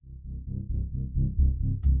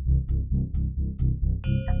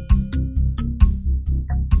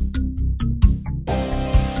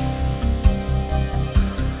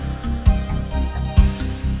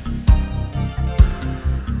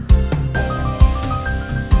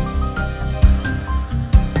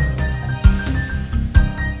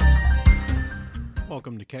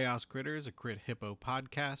Welcome to Chaos Critters, a Crit Hippo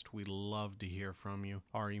podcast. We love to hear from you.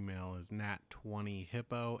 Our email is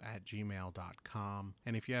nat20hippo@gmail.com.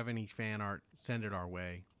 And if you have any fan art, send it our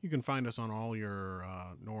way. You can find us on all your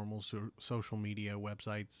normal social media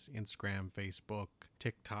websites, Instagram, Facebook,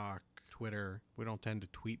 TikTok, Twitter. We don't tend to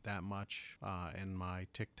tweet that much, and my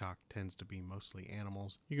TikTok tends to be mostly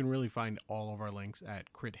animals. You can really find all of our links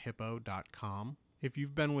at crithippo.com. If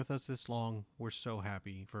you've been with us this long, we're so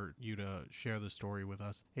happy for you to share the story with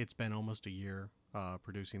us. It's been almost a year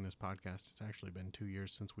producing this podcast. It's actually been 2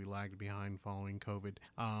 years since we lagged behind following COVID,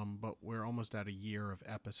 but we're almost at a year of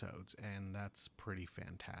episodes, and that's pretty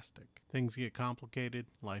fantastic. Things get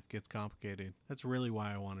complicated, life gets complicated. That's really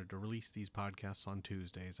why I wanted to release these podcasts on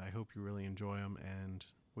Tuesdays. I hope you really enjoy them, and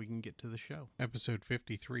we can get to the show. Episode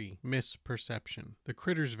 53, Misperception. The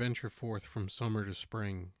critters venture forth from summer to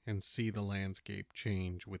spring and see the landscape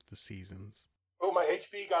change with the seasons. Oh, my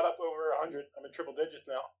HP got up over 100. I'm in triple digits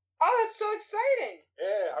now. Oh, that's so exciting.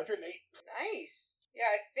 Yeah, 108. Nice. Yeah,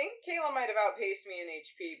 I think Kayla might have outpaced me in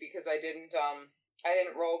HP because I didn't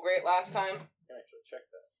roll great last time. Can actually check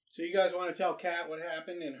that. So you guys want to tell Kat what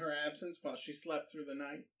happened in her absence while she slept through the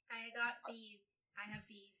night? I got bees. I have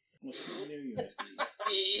bees. Well, she knew you had bees.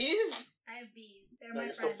 Bees? I have bees. They're No, my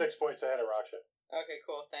you're still friends. 6 points ahead of Raksha. Okay,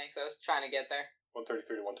 cool. Thanks. I was trying to get there.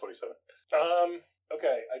 133 to 127.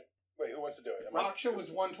 Okay. Wait, who wants to do it? Raksha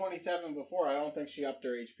was 127 before. I don't think she upped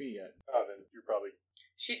her HP yet. Oh, then you're probably...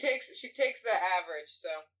 She takes the average, so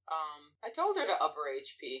I told her to up her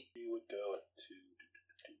HP. You would go to...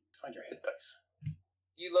 Find your hit dice.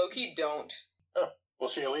 You low-key don't. Oh. Well,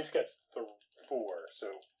 she at least gets 4,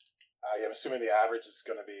 so I am assuming the average is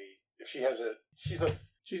going to be... If she has a...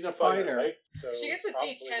 She's a fighter. Right? So She gets a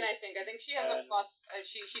probably- D10, I think. I think she has a 10. plus.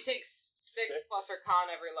 She takes 6 plus her con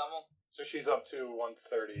every level. So she's up to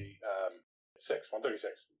 136.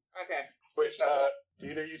 Okay. Wait, she's up. do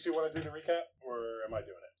either you two want to do the recap, or am I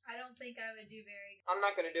doing it? I don't think I would do very good. I'm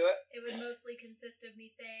not gonna do it. It would mostly consist of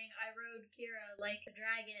me saying I rode Kira like a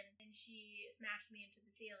dragon and she smashed me into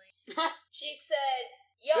the ceiling. She said,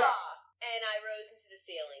 "Yeah," and I rose into the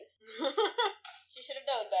ceiling. She should have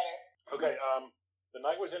known better. Okay, the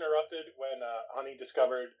night was interrupted when Honey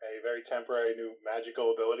discovered a very temporary new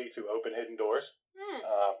magical ability to open hidden doors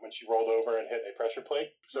when she rolled over and hit a pressure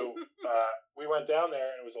plate. So we went down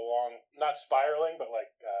there, and it was a long, not spiraling, but like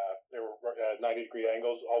there were 90-degree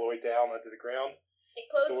angles all the way down onto the ground. It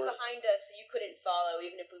closed behind us, so you couldn't follow,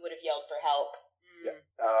 even if we would have yelled for help. Yeah.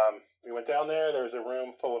 We went down there. There was a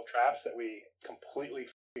room full of traps that we completely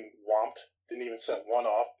whomped. Didn't even set one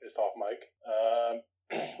off, pissed off Mike.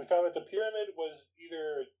 We found that the pyramid was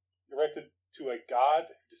either erected to a god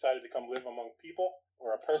who decided to come live among people,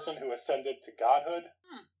 or a person who ascended to godhood.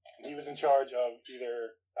 And he was in charge of he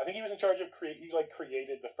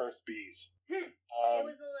created the first bees. It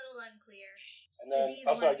was a little unclear. And then The bees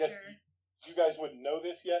also, I weren't guess sure. you guys wouldn't know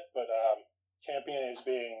this yet, but Champion is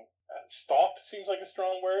being stalked, seems like a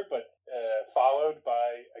strong word, but followed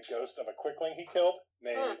by a ghost of a quickling he killed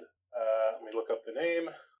named, let me look up the name,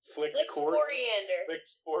 Flix Coriander.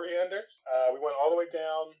 We went all the way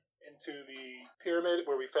down into the pyramid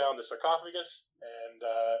where we found the sarcophagus, and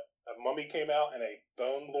a mummy came out and a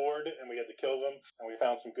bone lord, and we had to kill them, and we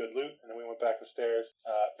found some good loot, and then we went back upstairs,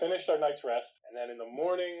 finished our night's rest, and then in the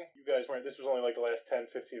morning, this was only like the last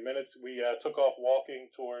 10-15 minutes, we took off walking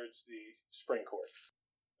towards the spring court.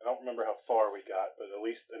 I don't remember how far we got, but at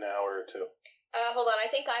least an hour or two. Hold on, I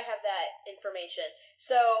think I have that information.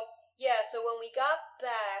 So when we got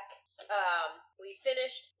back, we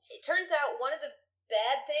finished. It turns out one of the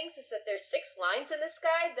bad things is that there's 6 lines in the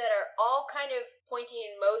sky that are all kind of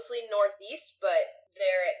pointing mostly northeast, but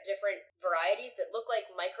they're at different varieties that look like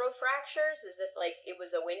microfractures, as if like it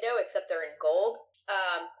was a window, except they're in gold.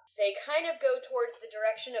 They kind of go towards the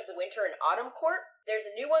direction of the winter and autumn court. There's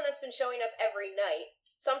a new one that's been showing up every night.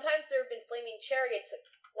 Sometimes there have been flaming chariots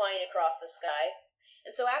flying across the sky.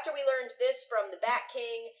 And so after we learned this from the Bat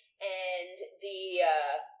King and the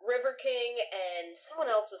River King, and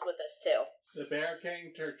someone else was with us too. The Bear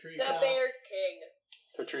King, Tertresa. The Bear King.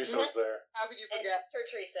 Tertresa's there. How could you forget? And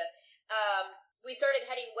Tertresa. We started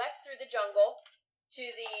heading west through the jungle to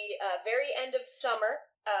the very end of summer.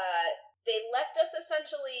 They left us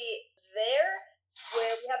essentially there,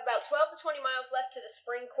 where we have about 12 to 20 miles left to the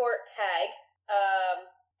Spring Court Hag.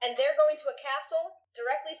 And they're going to a castle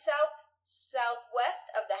directly southwest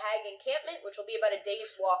of the hag encampment, which will be about a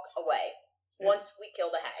day's walk away once we kill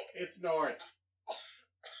the hag. It's north.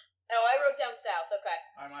 Oh, I wrote down south. Okay.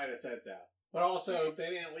 I might have said south. But also,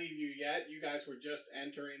 they didn't leave you yet. You guys were just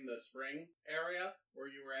entering the spring area where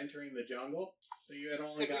you were entering the jungle. So you had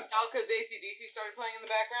only Could we got... tell because AC/DC started playing in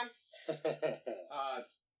the background?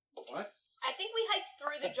 What? I think we hiked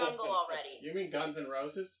through the jungle already. You mean Guns N'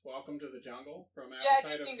 Roses? Welcome to the Jungle from Yeah, I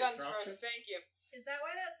Appetite did of mean Guns N' Destruction? Roses. Thank you. Is that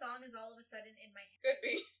why that song is all of a sudden in my head? Could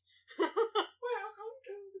be. Welcome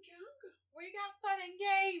to the jungle. We got fun and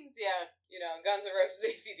games. Yeah, Guns N' Roses,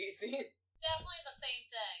 AC/DC. Definitely the same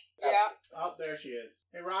thing. Yeah. Oh, there she is.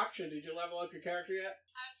 Hey, Raksha, did you level up your character yet?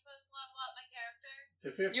 I was supposed to level up my character. To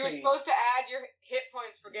 15. You were supposed to add your hit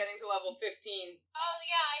points for getting to level 15. Oh,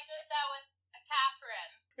 yeah, I did that with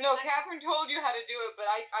Catherine. No, Catherine told you how to do it, but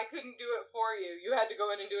I couldn't do it for you. You had to go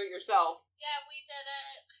in and do it yourself. Yeah, we did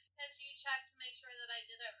it because you checked to make sure that I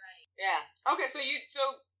did it right. Yeah. Okay, so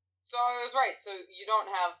I was right. So you don't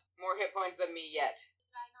have more hit points than me yet.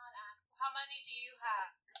 Did I not add? How many do you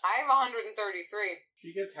have? I have 133.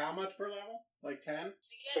 She gets how much per level? Like 10? I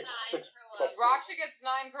get 9 per level. Raksha gets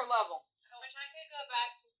 9 per level. I wish I could go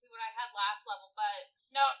back to see what I had last level, but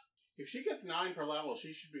no. If she gets 9 per level, she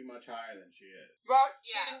should be much higher than she is. Well,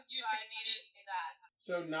 she Yeah, didn't so use I needed to do that.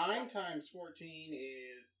 So 9 times 14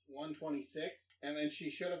 is 126, and then she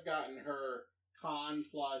should have gotten her con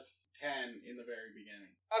plus 10 in the very beginning.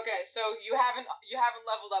 Okay, so you haven't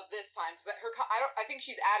leveled up this time because I think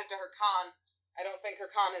she's added to her con. I don't think her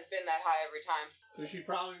con has been that high every time. So she'd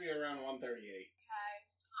probably be around 138. Okay,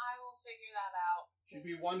 I will figure that out. She'd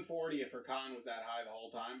be 140 if her con was that high the whole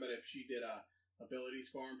time, but if she did a ability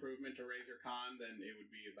score improvement to raise her con, then it would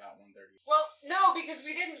be about 130. Well, no, because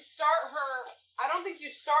we didn't start her. I don't think you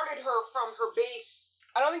started her from her base.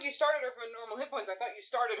 I don't think you started her from normal hit points. I thought you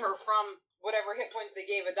started her from whatever hit points they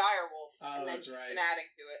gave a direwolf, Oh, and then that's she's right. been adding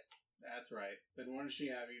to it. That's right. Then wouldn't she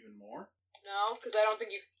have even more? No, because I don't think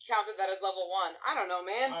you counted that as level 1. I don't know,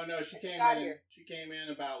 man. Oh no, she came got in. here. She came in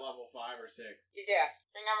about level 5 or 6. Yeah.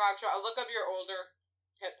 Hang on, Raksha. I'll look up your older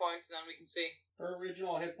hit points, and then we can see. Her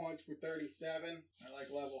original hit points were 37. I like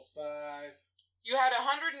level 5. You had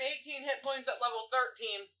 118 hit points at level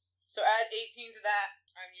 13, so add 18 to that,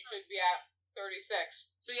 and you should be at 36.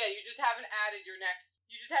 So yeah, you just haven't added your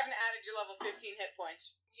level 15 hit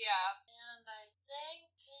points. Yeah, and I think...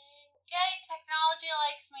 Yay, technology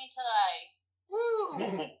likes me today. Woo!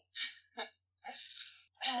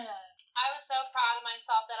 I was so proud of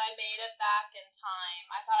myself that I made it back in time.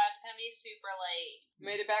 I thought I was going to be super late.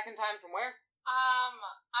 Made it back in time from where?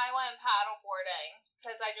 I went paddleboarding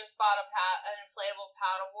because I just bought an inflatable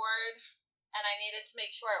paddleboard, and I needed to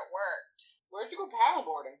make sure it worked. Where'd you go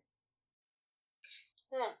paddleboarding?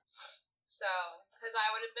 So, because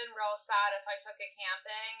I would have been real sad if I took it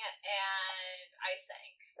camping and I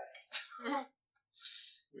sank.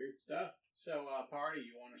 Weird stuff. So, Party,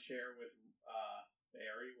 you want to share with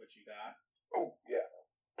Barry what you got? Oh, yeah.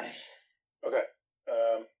 Okay.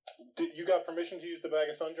 You got permission to use the bag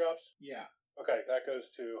of sun drops? Yeah. Okay, that goes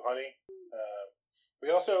to Honey. We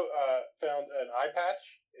also found an eye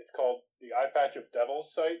patch. It's called the Eye Patch of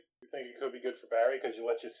Devil's Sight. We think it could be good for Barry because it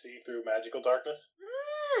lets you see through magical darkness.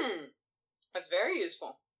 That's very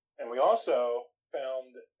useful. And we also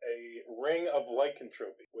found a Ring of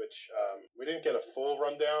Lycanthropy, which we didn't get a full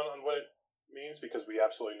rundown on what it means because we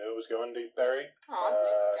absolutely knew it was going to Barry. Oh,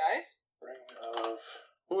 thanks, guys. Ring of...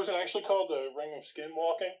 What was it actually called? The Ring of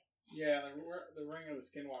Skinwalking? Yeah, the Ring of the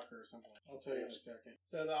Skinwalker or something. I'll tell you in a second.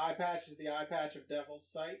 So the eye patch is the Eye Patch of Devil's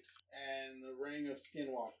Sight, and the Ring of the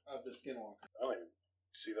Skinwalker. I don't even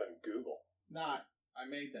see that in Google. It's not. I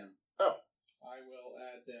made them. Oh. I will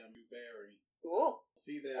add them to Barry. Cool.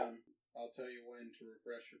 See them. I'll tell you when to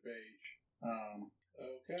refresh your page.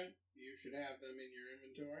 Okay. You should have them in your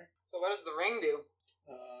inventory. So what does the ring do?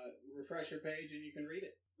 Refresh your page and you can read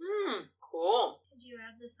it. Cool. Did you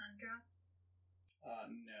add the sun drops?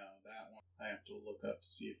 No, that one. I have to look up to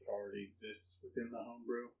see if it already exists within the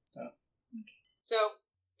homebrew stuff. So,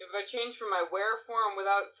 if I change from my were form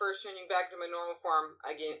without first changing back to my normal form,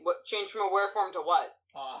 change from a were form to what?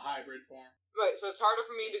 Hybrid form. Right, so it's harder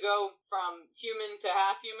for me to go from human to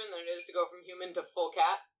half human than it is to go from human to full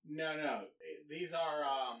cat? No. These are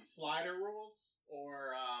slider rules,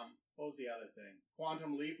 or what was the other thing?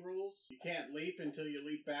 Quantum leap rules. You can't leap until you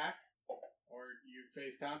leap back, or you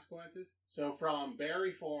face consequences. So from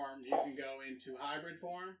berry form, you can go into hybrid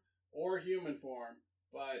form or human form,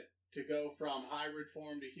 but to go from hybrid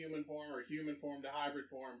form to human form or human form to hybrid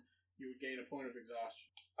form, you would gain a point of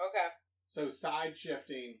exhaustion. Okay. So side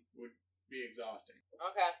shifting would be exhausting,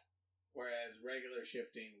 Okay. whereas regular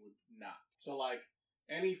shifting would not. So like,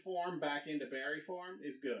 Any form back into berry form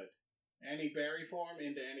is good. Any berry form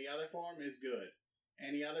into any other form is good.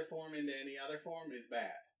 Any other form into any other form is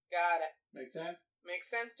bad. Got it. Make sense? Makes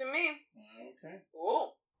sense to me. Okay.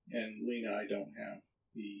 Cool. And Lena, I don't have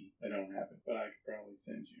it, but I could probably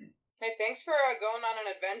send you. Hey, thanks for going on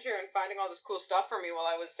an adventure and finding all this cool stuff for me while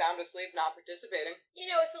I was sound asleep, not participating. You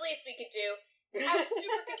know, it's the least we could do. I was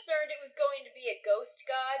super concerned it was going to be a ghost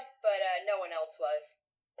god, but no one else was.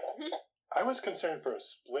 I was concerned for a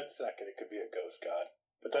split second it could be a ghost god,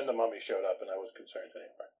 but then the mummy showed up and I wasn't concerned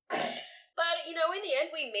anymore. But, you know, in the end,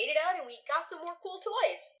 we made it out and we got some more cool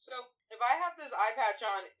toys. So, if I have this eye patch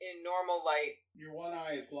on in normal light, Your one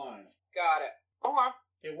eye is blind. got it. Okay.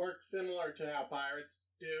 It works similar to how pirates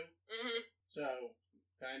do. Mm-hmm. So,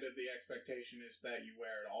 kind of the expectation is that you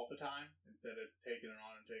wear it all the time instead of taking it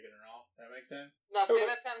on and taking it off. That makes sense? Now, say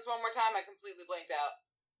that sentence one more time. I completely blanked out.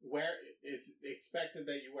 Where it's expected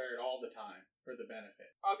that you wear it all the time for the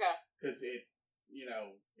benefit. Okay. Because it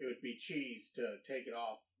would be cheese to take it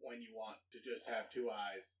off when you want to just have two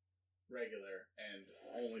eyes regular and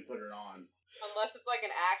only put it on. Unless it's like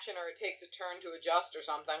an action or it takes a turn to adjust or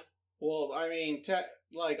something. Well, I mean,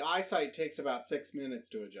 eyesight takes about 6 minutes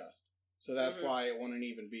to adjust. So that's why it wouldn't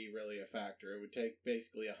even be really a factor. It would take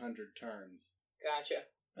basically 100 turns. Gotcha.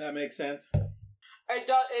 That makes sense? It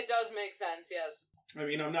does make sense, yes. I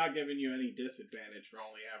mean, I'm not giving you any disadvantage for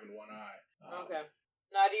only having one eye. Okay.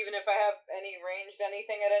 Not even if I have any ranged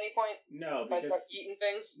anything at any point? No, if I start eating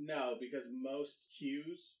things? No, because most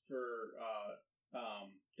cues for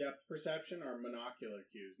depth perception are monocular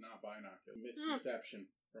cues, not binocular. Misconception.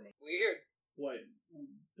 Weird. What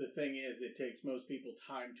the thing is, it takes most people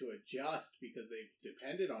time to adjust because they've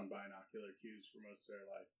depended on binocular cues for most of their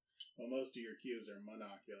life. Well, most of your cues are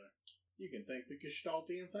monocular. You can thank the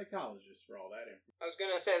Gestaltian psychologist for all that information. I was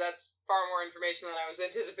gonna say that's far more information than I was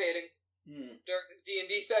anticipating during this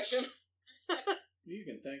D&D session. You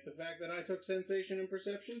can thank the fact that I took Sensation and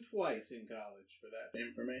Perception twice in college for that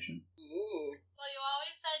information. Ooh. Well, you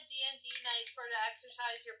always said D&D nights were to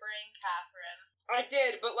exercise your brain, Catherine. I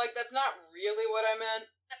did, but that's not really what I meant.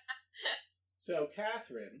 So,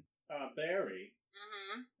 Catherine, Barry,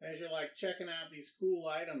 as you're checking out these cool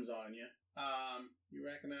items on you, you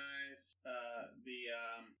recognize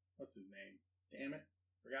what's his name? Damn it.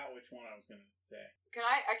 Forgot which one I was gonna say.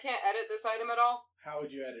 I can't edit this item at all? How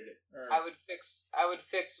would you edit it? I would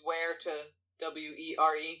fix where to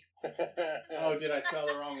WERE. Oh, did I spell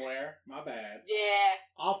the wrong where? My bad. Yeah.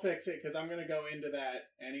 I'll fix it because I'm going to go into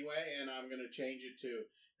that anyway, and I'm going to change it to,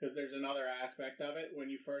 because there's another aspect of it.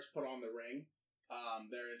 When you first put on the ring,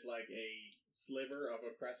 there is a sliver of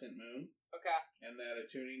a crescent moon. Okay. And that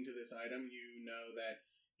attuning to this item, you know that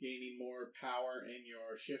gaining more power in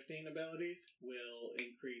your shifting abilities will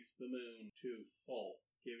increase the moon to full,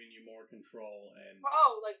 giving you more control and...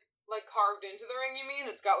 Oh, like carved into the ring, you mean?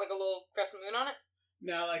 It's got a little crescent moon on it?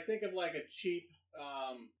 No, think of a cheap,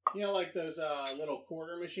 those little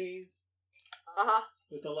quarter machines? Uh-huh.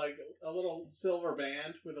 With a little silver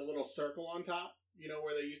band with a little circle on top. You know,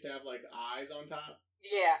 where they used to have, eyes on top?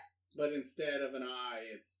 Yeah. But instead of an eye,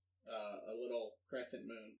 it's a little crescent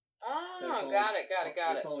moon. Oh, got it.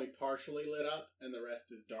 It's only partially lit up, and the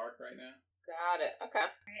rest is dark right now. Got it. Okay.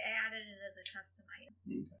 I added it as a custom item.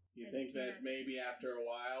 Okay. You think that maybe after a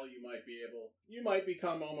while you might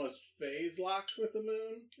become almost phase locked with the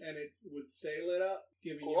moon, and it would stay lit up,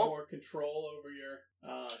 giving you more control over your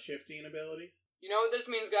shifting abilities? You know what this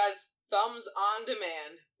means, guys? Thumbs on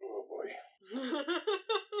demand. Oh boy. Riches!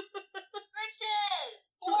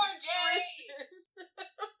 4J!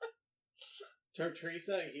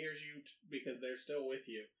 Teresa hears you because they're still with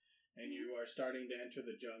you, and you are starting to enter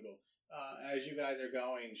the jungle. As you guys are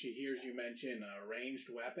going, she hears you mention a ranged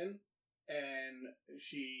weapon, and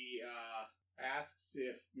she asks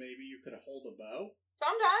if maybe you could hold a bow.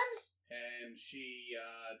 Sometimes. And she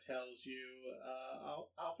tells you,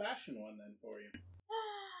 I'll fashion one then for you.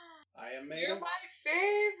 You're my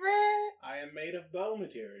favorite. I am made of bow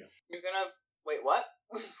material. You're gonna... Wait, what?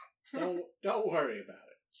 Don't worry about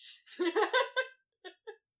it.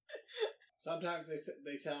 Sometimes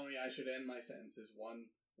they tell me I should end my sentences one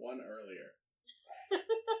earlier.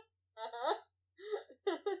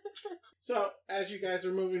 So, as you guys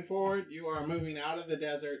are moving forward, you are moving out of the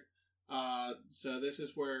desert. So this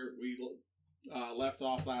is where we left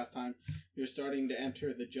off last time. You're starting to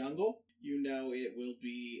enter the jungle. You know it will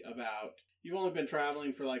be about... You've only been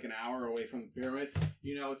traveling for an hour away from the pyramid.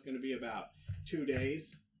 You know it's going to be about 2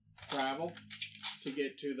 days travel to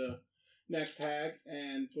get to the next hag.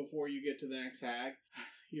 And before you get to the next hag,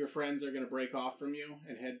 your friends are going to break off from you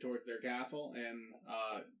and head towards their castle and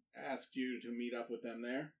ask you to meet up with them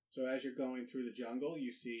there. So as you're going through the jungle,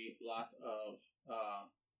 you see lots of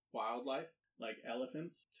wildlife, like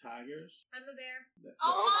elephants, tigers. I'm a bear.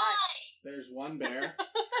 Oh my! There's one bear.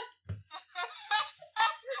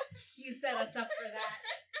 You set us up for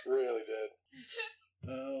that. Really did.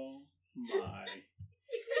 Oh my.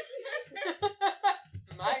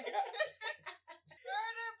 My God.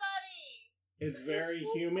 Murder buddies! It's very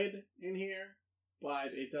humid in here,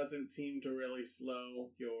 but it doesn't seem to really slow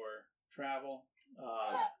your travel.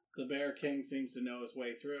 The Bear King seems to know his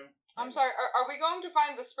way through. I'm sorry. Are we going to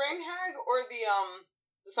find the spring hag or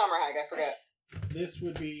the summer hag? I forget. This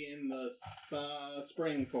would be in the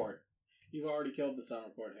spring court. You've already killed the summer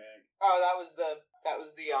court hag. Oh, that was the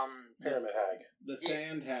Pyramid hag. The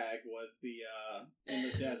sand hag was the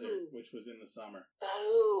in the desert, which was in the summer.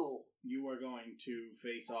 Oh, You are going to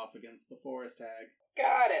face off against the forest hag.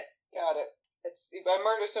 got it. It's I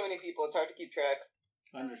murder so many people. It's hard to keep track.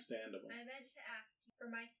 Understandable. I meant to ask you for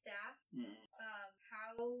my staff. Mhm.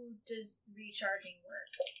 How does recharging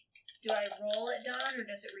work? Do I roll at dawn or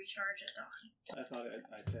does it recharge at dawn? I thought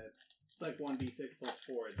I said it's like 1d6 plus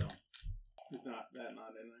 4 though. Is not that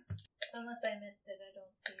not in there? Unless I missed it, I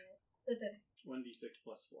don't see it. Is it? 1d6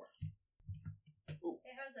 plus 4.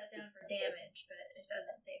 It has that down for damage, but it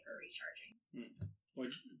doesn't say for recharging.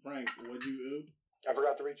 Frank, what'd you oob? I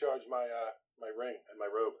forgot to recharge my my ring and my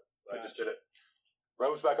robe. I just Gotcha. did it.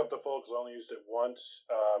 Robe's back up to full because I only used it once.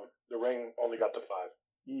 The ring only got to 5.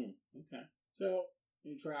 Okay. So,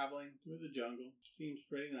 you're traveling through the jungle. Seems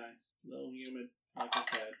pretty nice. A little humid, like I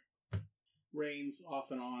said. Rains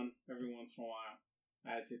off and on every once in a while,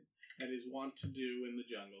 as it is wont to do in the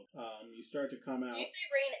jungle. You start to come out. You say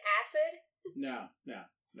rain acid? No,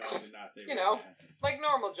 I did not say You know. rain acid. Like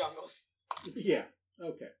normal jungles. Yeah,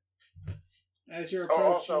 okay. As you're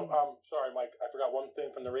Oh, approaching... also, sorry, Mike. I forgot one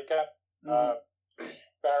thing from the recap. Mhm.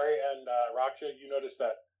 Barry and Raksha, you noticed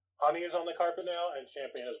that Honey is on the carpet now and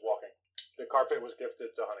Champion is walking. The carpet was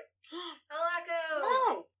gifted to Honey. Alako!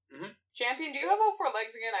 Oh. Mhm. Champion, do you have all 4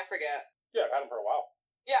 legs again? I forget. Yeah, I've had him for a while.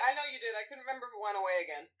 Yeah, I know you did. I couldn't remember if it went away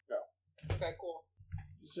again. No. Okay, cool.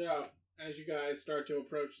 So, as you guys start to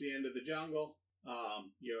approach the end of the jungle,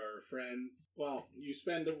 your friends, well, you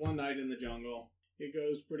spend one night in the jungle. It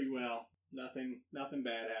goes pretty well. Nothing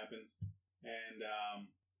bad happens. And,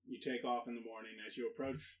 you take off in the morning. As you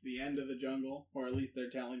approach the end of the jungle, or at least they're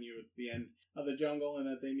telling you it's the end of the jungle and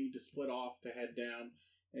that they need to split off to head down,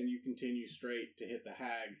 and you continue straight to hit the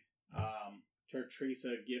hag.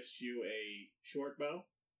 Teresa gifts you a short bow.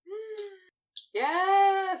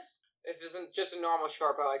 Yes! If it isn't just a normal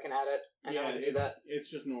short bow, I can add it. I know how to do that. It's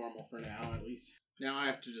just normal for now, at least. Now I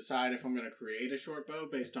have to decide if I'm going to create a short bow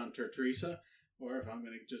based on Teresa, or if I'm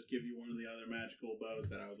going to just give you one of the other magical bows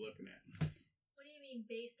that I was looking at. What do you mean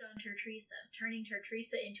based on Teresa? Turning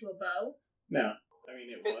Teresa into a bow? No. I mean,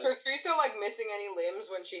 it Is was... Teresa, like, missing any limbs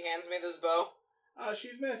when she hands me this bow?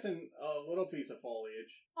 She's missing a little piece of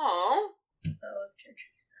foliage. Aww. Bow of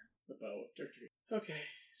Teresa. The bow of Teresa. Okay,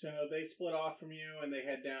 so they split off from you and they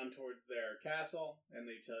head down towards their castle, and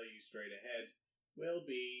they tell you straight ahead will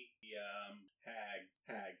be the, hag.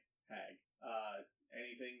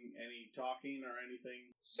 Any talking or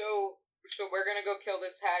anything? So we're gonna go kill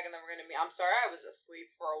this hag and then we're gonna meet. I'm sorry, I was asleep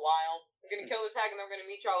for a while. We're gonna kill this hag and then we're gonna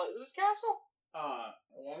meet y'all at whose castle? I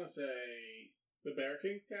want to say the Bear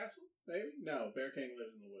King castle, maybe? No, Bear King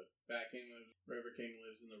lives in the woods. River King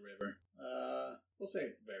lives in the river. We'll say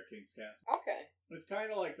it's the Bear King's castle. Okay. It's kind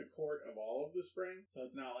of like the court of all of the spring, so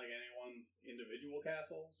it's not like anyone's individual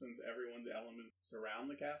castle, since everyone's elements surround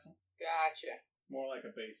the castle. Gotcha. More like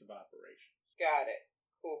a base of operations. Got it.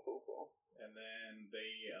 Cool. And then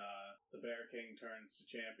the Bear King turns to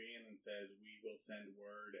Champion and says, "We will send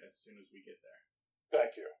word as soon as we get there."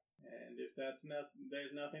 Thank you. And if there's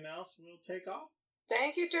nothing else, we'll take off.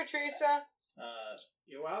 Thank you, Teresa.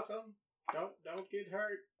 You're welcome. Don't get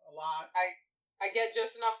hurt a lot. I get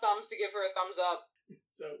just enough thumbs to give her a thumbs up.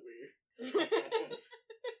 It's so weird.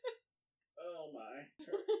 Oh my.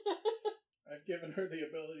 Hurts. I've given her the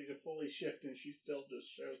ability to fully shift and she still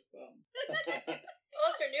just shows thumbs.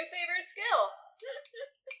 Well, it's her new favorite skill.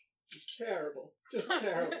 It's terrible. It's just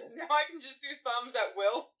terrible. Now I can just do thumbs at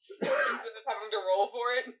will instead of having to roll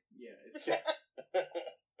for it. Yeah, it's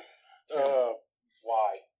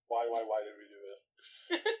Why did we do this?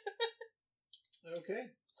 Okay,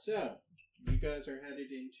 so you guys are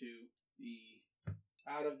headed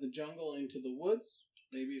out of the jungle into the woods.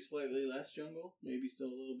 Maybe slightly less jungle, maybe still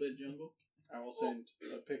a little bit jungle. I will send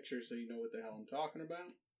a picture so you know what the hell I'm talking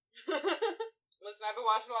about. Listen, I've been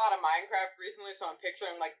watching a lot of Minecraft recently, so I'm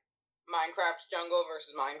picturing like Minecraft's jungle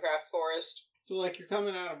versus Minecraft forest. So like you're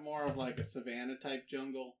coming out of more of like a savanna type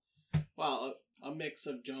jungle. Well, a mix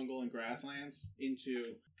of jungle and grasslands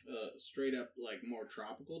into straight up like more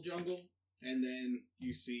tropical jungle, and then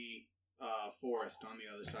you see forest on the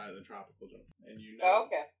other side of the tropical jungle, and you know. Oh,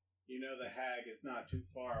 okay. You know the hag is not too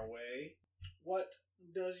far away. What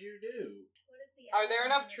does you do? What is the Are there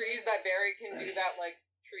enough elephant in the trees desert? that Barry can do that, like,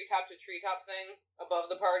 treetop to treetop thing above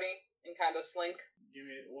the party and kind of slink? Give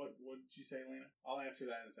me what did you say, Lena? I'll answer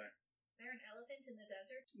that in a sec. Is there an elephant in the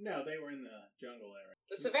desert? No, they were in the jungle area.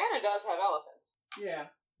 The savannah does have elephants. Yeah.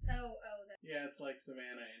 Oh, Yeah, it's like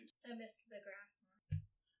savannah, and I missed the grass one.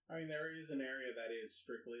 I mean there is an area that is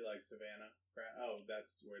strictly like savannah. Oh,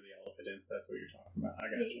 that's where the elephant is. That's what you're talking about. I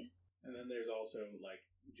got you. And then there's also like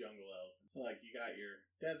jungle elephants. So like you got your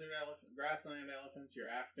desert elephant, grassland elephants, your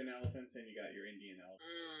African elephants, and you got your Indian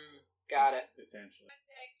elephants. Got it. Essentially. I'm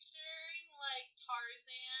picturing like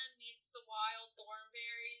Tarzan meets the wild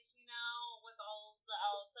thornberries, you know, with all of the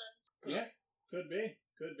elephants. Yeah, could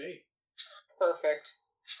be. Perfect.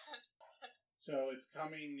 So it's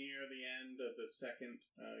coming near the end of the second.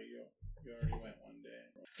 You already went one day.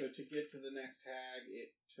 So to get to the next hag,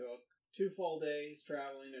 it took 2 full days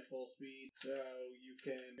traveling at full speed. So you're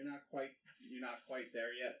not quite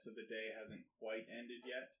there yet. So the day hasn't quite ended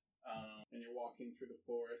yet. And you're walking through the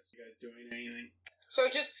forest. You guys doing anything? So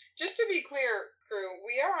just to be clear, crew,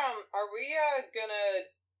 we are we gonna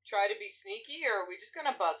try to be sneaky, or are we just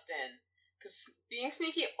gonna bust in? Because being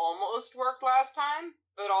sneaky almost worked last time,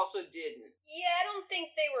 but also didn't. Yeah, I don't think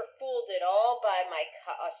they were fooled at all by my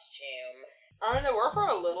costume. I mean, they were for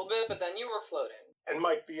a little bit, but then you were floating. And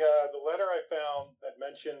Mike, the letter I found that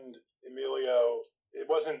mentioned Emilio, it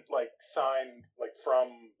wasn't like signed like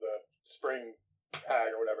from the spring hag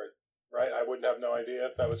or whatever, right? I wouldn't have no idea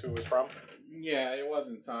if that was who it was from. Yeah, it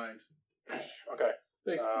wasn't signed. Okay.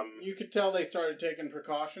 You could tell they started taking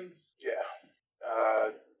precautions. Yeah.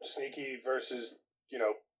 Sneaky versus,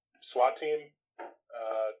 SWAT team.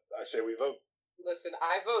 I say we vote. Listen,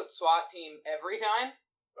 I vote SWAT team every time.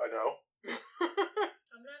 I know.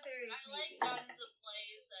 I'm not very I like sneaky. guns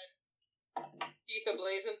ablazing. Keith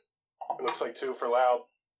ablazing. It looks like 2 for loud.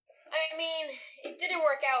 I mean, it didn't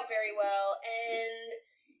work out very well, and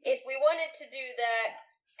if we wanted to do that,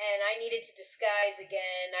 and I needed to disguise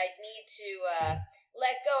again, I'd need to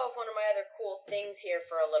let go of one of my other cool things here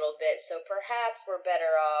for a little bit, so perhaps we're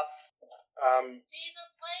better off. Being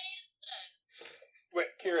ablazing.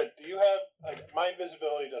 Wait, Kira, do you have, my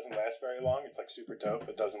invisibility doesn't last very long. It's like super dope,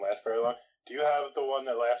 but doesn't last very long. Do you have the one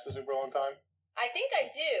that lasts a super long time? I think I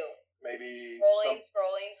do. Maybe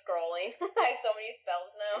Scrolling. I have so many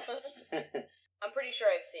spells now. I'm pretty sure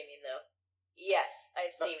I have Seeming, though. Yes, I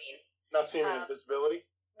have Seeming. Not seeming invisibility?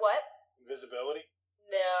 What? Invisibility?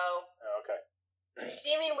 No. Oh, okay.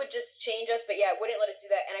 Seeming would just change us, but yeah, it wouldn't let us do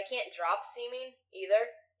that. And I can't drop Seeming either.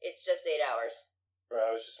 It's just 8 hours. Right,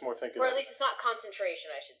 I was just more thinking Or at least it's not concentration,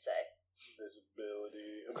 I should say.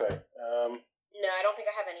 invisibility. Okay. No, I don't think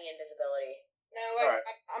I have any invisibility. No, like, Alright.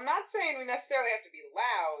 I'm not saying we necessarily have to be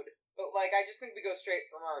loud, but, like, I just think we go straight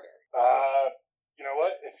for murder. You know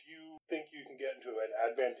what? If you think you can get into an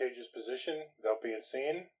advantageous position without being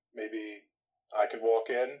seen, maybe I could walk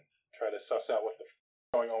in, try to suss out what the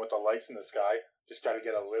going on with the lights in the sky, just try to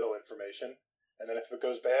get a little information, and then if it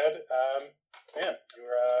goes bad, man,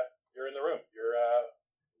 you're in the room. You're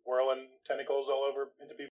whirling tentacles all over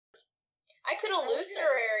into people. I could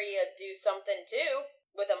illusory do something too,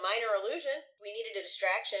 with a minor illusion. We needed a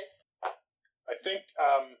distraction. I think,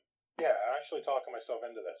 yeah, I'm actually talking myself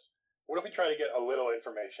into this. What if we try to get a little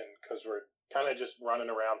information, because we're kind of just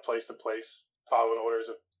running around place to place, following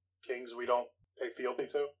orders of kings we don't pay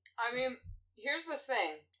fealty to? I mean, here's the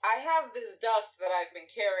thing. I have this dust that I've been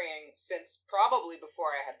carrying since probably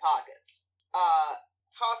before I had pockets.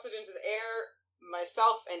 Toss it into the air.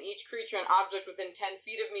 Myself and each creature and object within 10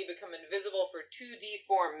 feet of me become invisible for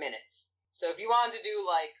 2d4 minutes. So if you wanted to do,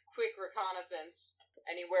 like, quick reconnaissance,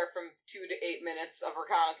 anywhere from 2 to 8 minutes of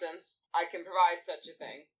reconnaissance, I can provide such a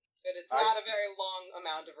thing. But it's not a very long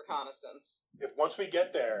amount of reconnaissance. If once we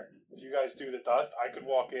get there, if you guys do the dust, I could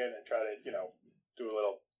walk in and try to, do a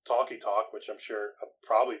little talky talk, which I'm sure I'll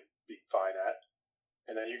probably be fine at.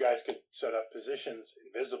 And then you guys could set up positions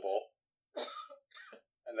invisible.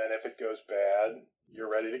 And then if it goes bad, you're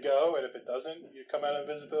ready to go. And if it doesn't, you come out of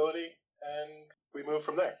invisibility and we move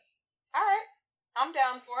from there. Alright, I'm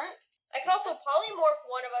down for it. I could also polymorph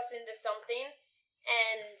one of us into something,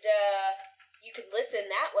 and you could listen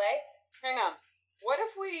that way. Hang on. What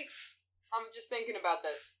if we... I'm just thinking about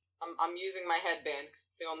this. I'm using my headband, because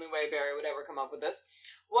it's the only way Barry would ever come up with this.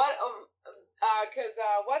 What,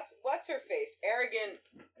 what's her face? Arrogant,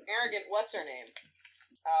 what's her name?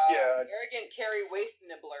 Yeah. Arrogant Carrie Waste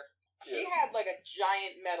Nibbler. she had like a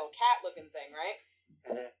giant metal cat-looking thing, right?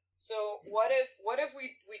 Mhm. So what if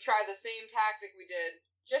we try the same tactic we did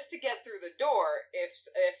just to get through the door?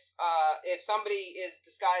 If somebody is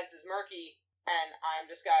disguised as Murky and I'm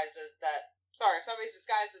disguised as that. Sorry, if somebody's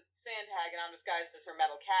disguised as Sandhag and I'm disguised as her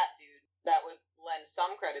metal cat dude, that would lend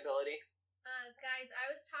some credibility. Guys, I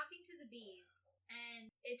was talking to the bees, and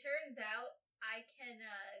it turns out I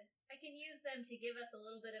can use them to give us a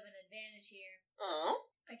little bit of an advantage here. Oh,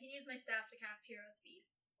 I can use my staff to cast Hero's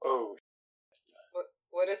Feast. Oh,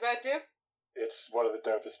 what does that do? it's one of the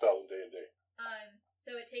dopest spells in D&D.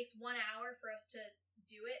 So it takes 1 hour for us to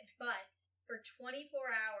do it, but for 24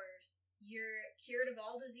 hours, you're cured of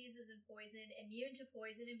all diseases and poison, immune to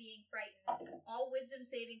poison and being frightened. All wisdom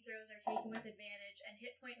saving throws are taken with advantage, and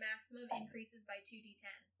hit point maximum increases by 2d10.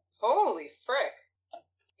 Holy frick!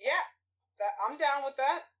 Yeah, I'm down with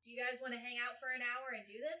that. Do you guys want to hang out for an hour and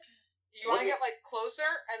do this? You want to get like closer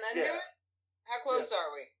and then do Yeah. it? How close are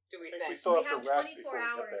we? Do we I think we think? still We have have to rest 24 before we get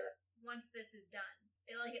hours there. once this is done.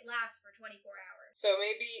 It lasts for 24 hours. So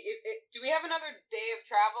maybe do we have another day of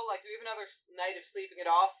travel? Like, do we have another night of sleeping it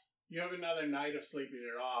off? You have another night of sleeping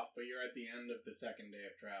it off, but you're at the end of the second day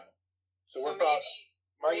of travel. So So we're about,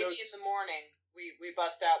 maybe in the morning we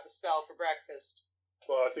bust out the spell for breakfast.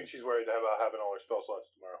 well, I think she's worried about having all her spell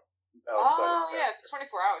slots tomorrow. Oh yeah, it's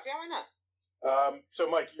 24 hours. Yeah, why not? So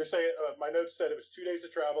Mike, you're saying my notes said it was 2 days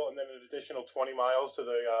of travel and then an additional 20 miles to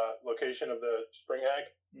the location of the spring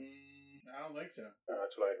hag. I don't think so.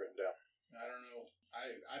 That's what I had written down. I don't know.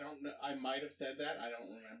 I don't know. I might have said that. I don't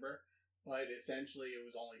remember. But essentially, it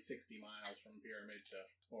was only 60 miles from Pyramid to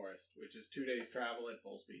Forest, which is 2 days travel at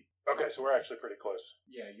full speed. Okay, so we're actually pretty close.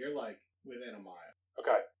 Yeah, you're like within a mile.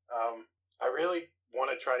 Okay. I really want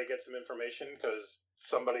to try to get some information because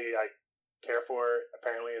somebody I care for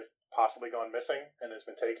apparently has possibly gone missing and has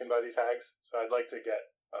been taken by these hags. So I'd like to get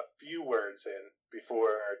a few words in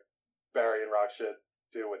before Barry and Raksha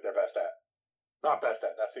do what they're best at. Not best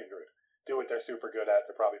at, that seemed rude. Do what they're super good at.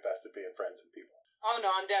 They're probably best at being friends and people. Oh no,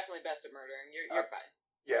 I'm definitely best at murdering. You're fine.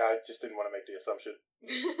 Yeah, I just didn't want to make the assumption.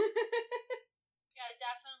 Yeah,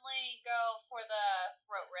 definitely go for the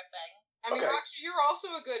throat ripping. I mean, Okay. Raksha, you're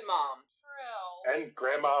also a good mom. True. And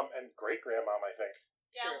grandmom and great-grandmom, I think.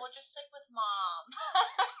 Yeah, True. we'll just stick with mom.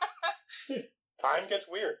 Time gets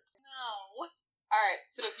weird. No. All right.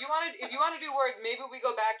 So if you want to do words, maybe we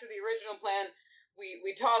go back to the original plan.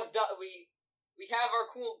 We toss we have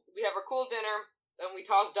our cool dinner, and we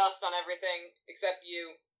toss dust on everything except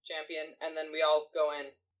you, champion, and then we all go in.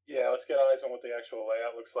 Yeah, let's get eyes on what the actual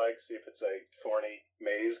layout looks like, see if it's a thorny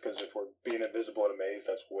maze, because if we're being invisible in a maze,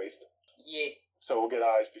 that's waste. Yeah, So we'll get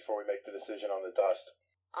eyes before we make the decision on the dust.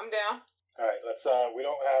 I'm down. Alright, let's, we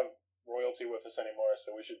don't have royalty with us anymore,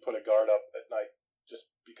 so we should put a guard up at night, just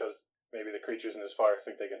because maybe the creatures in this fire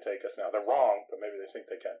think they can take us now. They're wrong, but maybe they think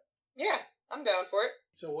they can. Yeah, I'm down for it.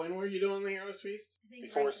 So when were you doing the Hero's Feast? I think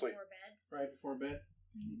Before right sleep. before bed. Right before bed?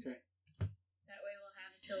 Okay. That way we'll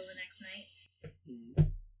have until the next night.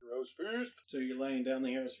 Rose Feast? So you're laying down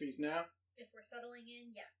the Hero's Feast now? If we're settling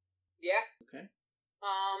in, yes. Yeah. Okay.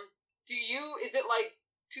 Is it like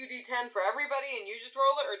 2d10 for everybody and you just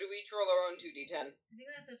roll it, or do we each roll our own 2d10? I think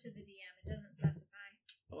that's up to the DM. It doesn't specify.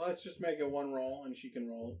 Well, let's just make it one roll and she can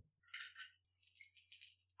roll it.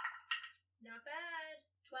 Not bad.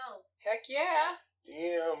 12. Heck yeah.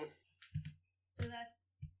 Damn. So that's...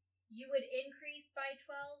 You would increase by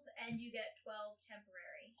 12, and you get 12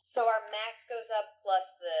 temporary. So our max goes up plus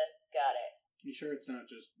the... Got it. You sure it's not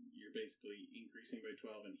just you're basically increasing by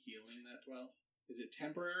 12 and healing that 12? Is it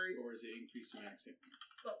temporary or is it increase to max hit point?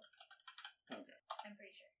 Both. Okay. I'm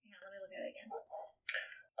pretty sure. Hang on, let me look at it again.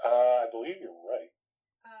 I believe you're right.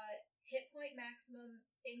 Hit point maximum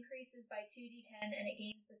increases by 2d10, and it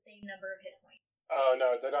gains the same number of hit points. Oh,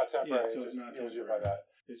 no, they're not temporary. Yeah, so it it's just not heals you by temporary.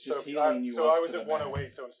 that. It's So, just healing you so up I was to at the 108,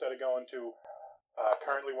 max. so instead of going to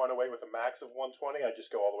currently 108 with a max of 120, I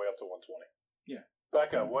just go all the way up to 120. Yeah.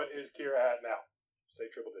 Becca, what is Kira at now?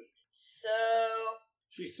 Say triple digits. So...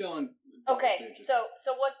 She's still in double Okay, digits. so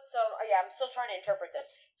yeah, I'm still trying to interpret this.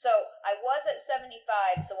 So I was at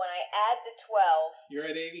 75, so when I add the 12, You're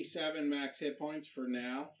at 87 max hit points for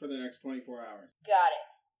now, for the next 24 hours. got it.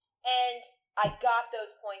 And I got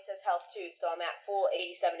those points as health too, so I'm at full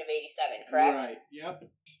 87 of 87, correct? Right, yep.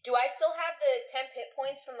 Do I still have the temp hit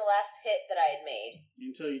points from the last hit that I had made?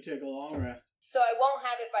 Until you take a long rest. So I won't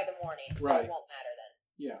have it by the morning, so Right. it won't matter then.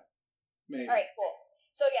 Yeah. Maybe. Alright, cool.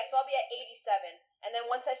 So yeah, so I'll be at 87, and then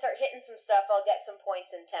once I start hitting some stuff, I'll get some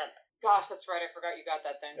points in temp. Gosh, that's right. I forgot you got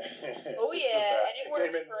that thing. Oh, It's the yeah, best. and it worked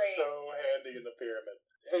came in great. so handy in the pyramid.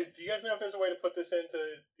 Hey, do you guys know if there's a way to put this into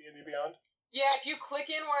D&D Beyond? Yeah, if you click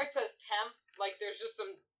in where it says temp, like there's just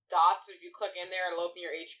some dots, but if you click in there, it'll open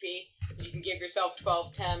your HP. You can give yourself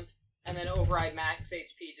 12 temp, and then override max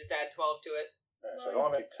HP. Just add 12 to it. Alright, so I don't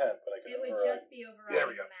want to make temp, but I can It would override. just be overriding There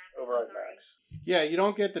we go. the max. Override I'm sorry. max. Yeah, you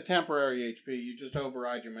don't get the temporary HP. You just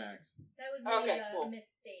override your max. That was me Okay, cool.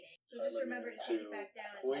 misstating. So just remember to take it back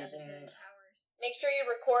down at the end of Poisoned. the hours. Make sure you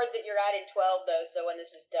record that you're adding 12 though, so when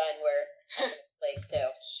this is done, we're at the place too.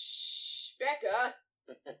 Shh, Becca.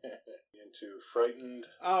 Into frightened.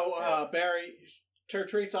 Oh, Barry,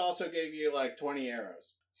 Tertrese also gave you like 20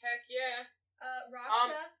 arrows. Heck yeah.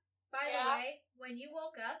 Raksha, by the yeah? way, when you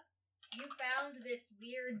woke up, you found this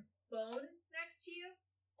weird bone next to you.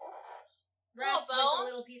 Wrapped with a bone?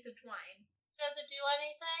 little piece of twine. Does it do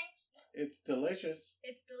anything? It's delicious.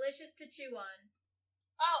 It's delicious to chew on.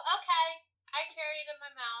 Oh, okay. I carry it in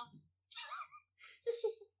my mouth.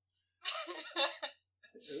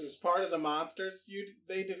 It was part of the monsters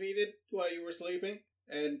they defeated while you were sleeping,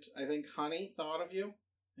 and I think Honey thought of you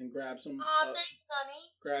and grabbed some. Aw, thanks,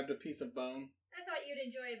 honey. Grabbed a piece of bone. I thought you'd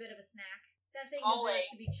enjoy a bit of a snack. That thing Always.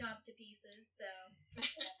 deserves to be chomped to pieces, so.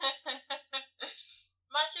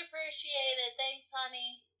 Much appreciated. Thanks,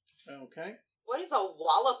 honey. Okay. What is a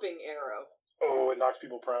walloping arrow? Oh, it knocks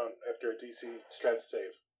people prone after a DC strength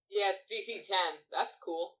save. Yes, DC 10. That's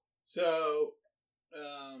cool. So,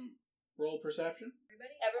 roll perception.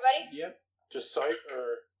 Everybody? Yep. Just sight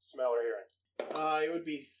or smell or hearing? It would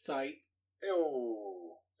be sight.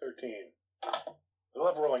 Ew, 13. I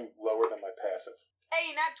love rolling lower than my passive.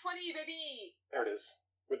 Hey, not 20, baby! There it is.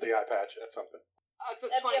 With the eye patch, that's something. Oh, it's a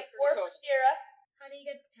That'd be 20 a 4 for Kira. Honey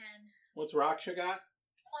gets 10. What's Raksha got?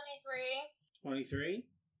 23. 23.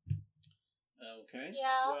 Okay.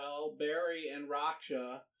 Yeah. Well, Barry and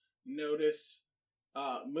Raksha notice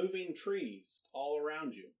moving trees all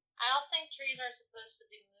around you. I don't think trees are supposed to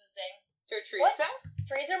be moving. Tertresa?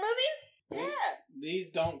 Trees are moving? Yeah.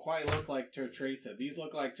 These don't quite look like Tertresa. These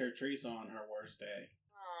look like Tertresa on her worst day.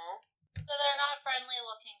 Aw. So they're not friendly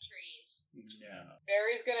looking trees. No.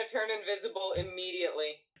 Barry's gonna turn invisible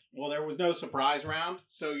immediately. Well, there was no surprise round,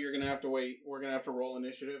 so you're gonna have to wait. We're gonna have to roll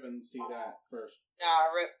initiative and see that first. Ah,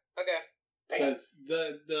 rip. Okay. Because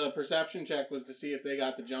the perception check was to see if they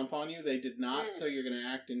got the jump on you. They did not, so you're gonna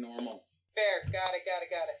act in normal. Fair. Got it.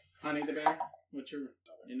 Honey the Bear, what's your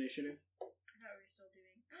initiative? How are we still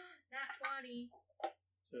doing? Nat 20.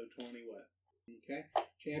 So 20 what? Okay.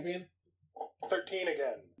 Champion? 13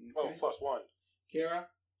 again. Oh, Okay. plus 1. Kira?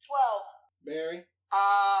 12. Barry?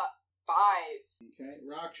 5. Okay.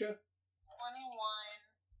 Raksha?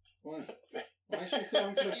 21. Why is she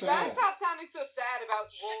sound so You gotta sad? stop sounding so sad about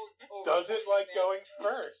rolls over. Does it like man. going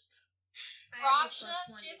first? I have a Raksha,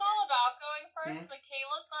 +1 she's to all dex. about going first.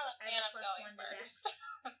 Michaela's not a I fan have of a going +1 to dex.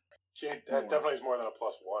 first. That definitely is more than a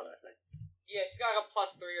plus 1, I think. Yeah, she's got like a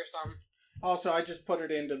 +3 or something. Also, I just put it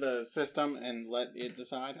into the system and let it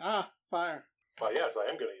decide. Fire. Well, yes, I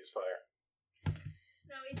am going to use fire.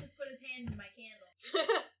 No, he just put his hand in my candle.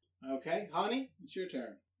 Okay. Honey, it's your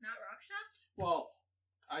turn. Not Raksha? Well,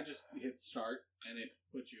 I just hit start and it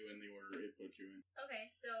put you in the order it put you in. Okay,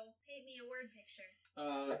 so paint me a word picture.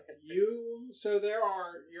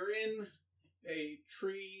 You're in a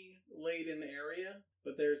tree laden area,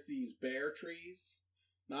 but there's these bare trees,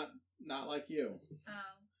 not like you,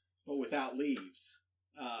 Oh. but without leaves,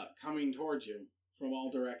 coming towards you from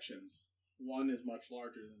all directions. One is much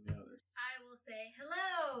larger than the other, I will say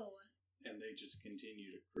hello. and they just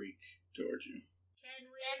continue to creak towards you. Can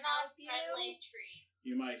we They're help not you? friendly trees.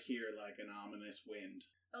 You might hear like an ominous wind.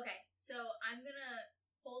 Okay, so I'm gonna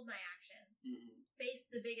hold my action, Mm-hmm. face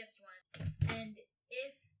the biggest one, and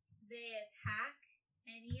if they attack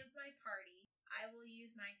any of my party, I will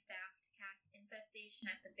use my staff to cast infestation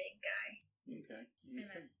at the big guy, Okay.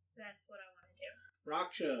 and that's what I want to do.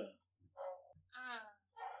 Raksha.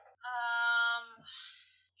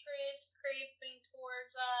 Trees creeping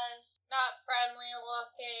towards us, not friendly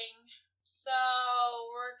looking. So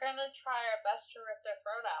we're gonna try our best to rip their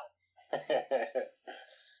throat out.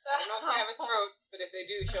 I don't know if I have a throat, but if they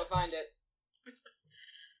do, she'll find it.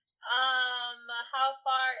 How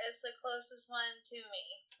far is the closest one to me?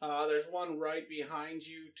 There's one right behind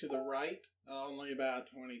you to the right, only about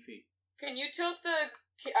 20 feet. Can you tilt the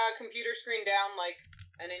computer screen down like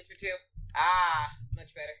an inch or two?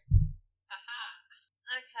 Much better. Aha.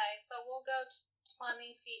 Okay, so we'll go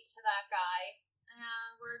 20 feet to that guy,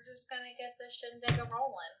 and we're just gonna get this shindig a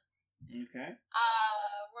rolling. Okay.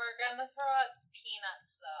 We're gonna throw out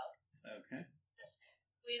peanuts, though. Okay.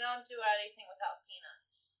 We don't do anything without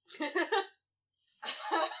peanuts.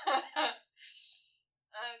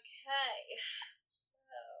 Okay,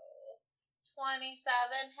 so 27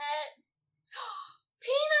 hit.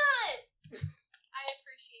 Peanut! I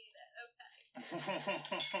appreciate it. Okay.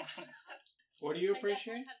 What do you I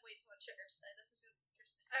appreciate? definitely had way too much sugar today. This is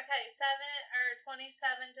interesting. Okay,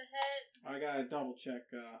 27 to hit. I gotta double check.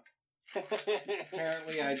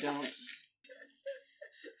 Apparently, I don't. The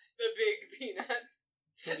big peanuts.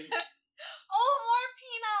 Pretty, Oh, more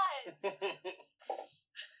peanuts!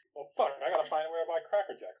 Well, fuck, I gotta find where I buy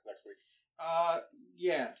Cracker Jacks next week.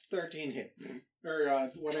 yeah, 13 hits. Or,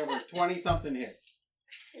 whatever, 20-something hits.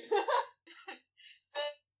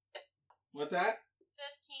 What's that?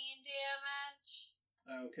 15 damage.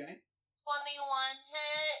 Okay. 21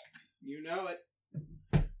 hit. You know it.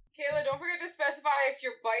 Kayla, don't forget to specify if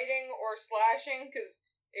you're biting or slashing, because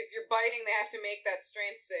if you're biting, they have to make that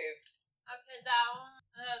strength save. Okay, that one.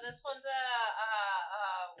 This one's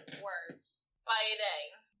words.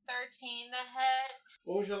 Biting. 13 to hit.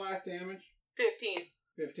 What was your last damage? 15.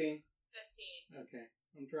 15? 15. Okay.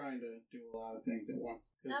 I'm trying to do a lot of things at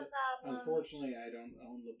once. 'Cause No problem. unfortunately, I don't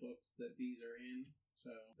own the books that these are in,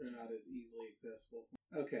 so they're not as easily accessible.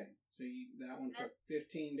 Okay, so that one took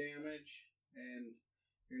 15 damage, and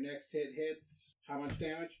your next hits. How much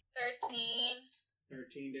damage? 13.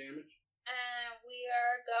 13 damage. And we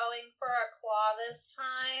are going for a claw this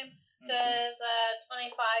time. Okay. Does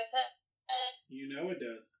 25 hit? You know it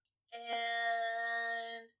does.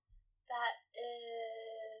 And that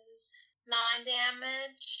is 9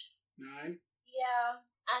 damage. 9. Yeah.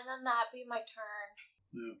 And then that'd be my turn.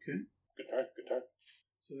 Okay. Good turn, good turn.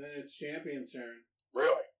 So then it's Champion's turn.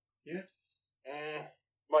 Really? Yeah.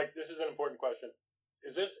 Mike, this is an important question.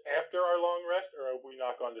 Is this after our long rest, or have we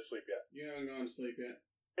not gone to sleep yet? You haven't gone to sleep yet.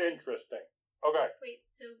 Interesting. Okay. Wait,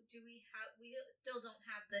 so do we have? We still don't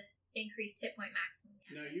have the increased hit point maximum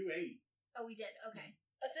yet. No, you ate. Oh, we did. Okay.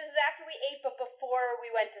 This is after we ate, but before we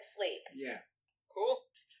went to sleep. Yeah. Cool.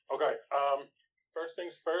 Okay. First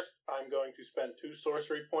things first, I'm going to spend 2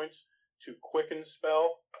 sorcery points to quicken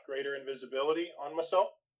spell greater invisibility on myself.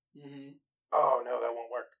 Mm-hmm. Oh, no, that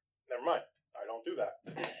won't work. Never mind. I don't do that.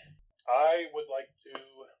 I would like to...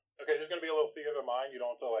 Okay, there's going to be a little theater of mind. You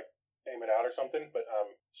don't have to, like, aim it out or something, but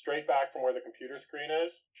straight back from where the computer screen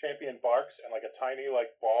is, Champion barks, and, like, a tiny,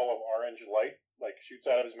 like, ball of orange light, like, shoots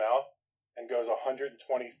out of his mouth and goes 120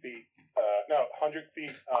 feet... 100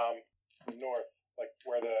 feet north, like,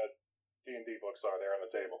 where the D&D books are there on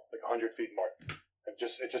the table. Like, 100 feet north. It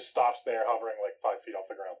just stops there, hovering, like, 5 feet off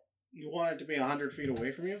the ground. You want it to be 100 feet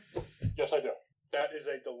away from you? Yes, I do. That is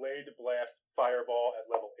a delayed blast fireball at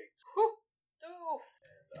level 8. Oof.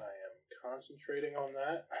 And I am concentrating on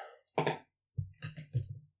that.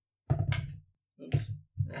 Oops.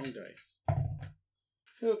 Wrong dice.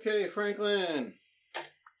 Okay, Franklin.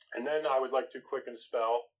 And then I would like to quicken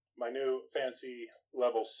spell my new fancy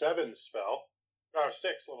level 7 spell.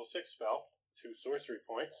 Level 6 spell. 2 sorcery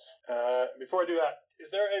points. Before I do that,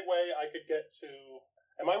 is there a way I could get to...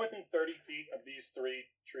 Am I within 30 feet of these 3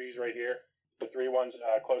 trees right here? The 3 ones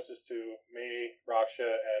closest to me, Raksha,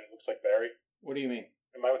 and looks like Barry? What do you mean?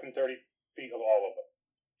 Am I within 30 feet of all of them?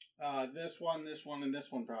 This one, and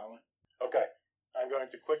this one probably. Okay. I'm going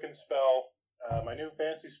to quicken spell my new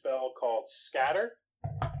fancy spell called Scatter.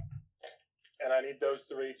 And I need those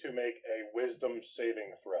 3 to make a wisdom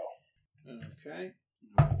saving throw. Okay.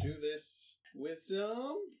 I'll do this.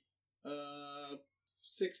 Wisdom.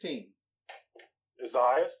 16. Is the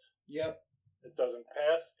highest. Yep. It doesn't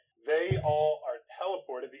pass. They all are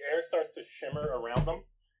teleported. The air starts to shimmer around them,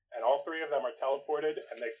 and all 3 of them are teleported,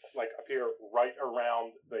 and they like appear right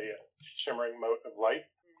around the shimmering mote of light.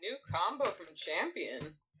 New combo from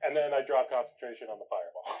Champion. And then I drop concentration on the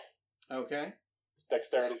fireball. Okay.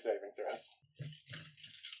 Dexterity saving throws.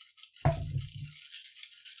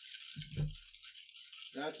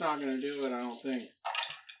 That's not going to do it, I don't think.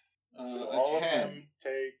 So A all 10. of them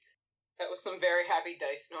take That was some very happy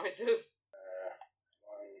dice noises.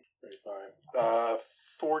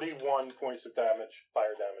 41 points of damage,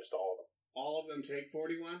 fire damage to all of them. All of them take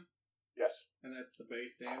 41, Yes. and that's the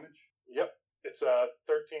base damage. Yep. It's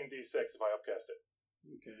 13d6 if I upcast it.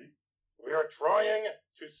 Okay. We are trying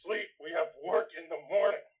to sleep. We have work in the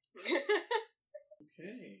morning.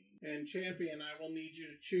 Okay. And Champion, I will need you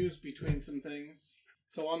to choose between some things.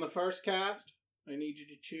 So on the first cast, I need you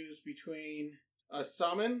to choose between a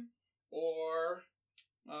summon or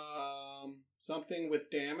something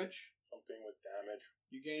with damage. Something with damage.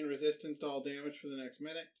 You gain resistance to all damage for the next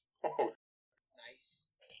minute. Oh, Nice.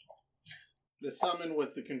 The summon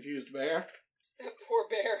was the confused bear. That poor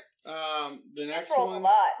bear. The next Rolled a one.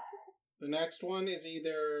 lot. The next one is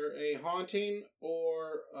either a haunting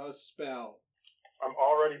or a spell. I'm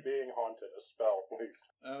already being haunted. A spell, please.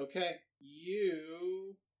 Okay.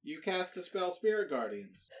 You cast the spell Spirit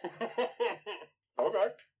Guardians,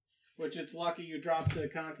 Okay. Which it's lucky you dropped the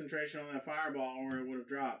concentration on that fireball or it would have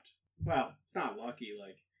dropped. Well, it's not lucky.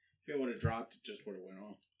 Like, if it would have dropped, it just would have went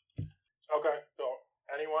on. Okay, so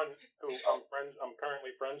anyone who I'm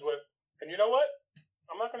currently friends with, and you know what?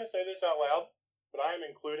 I'm not going to say this out loud, but I am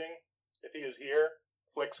including, if he is here,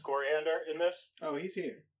 Flix Coriander in this. Oh, he's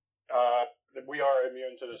here. We are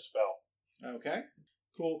immune to this spell. Okay.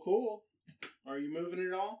 Cool. Are you moving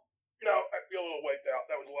at all? No, I feel a little wiped out.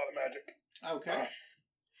 That was a lot of magic. Okay.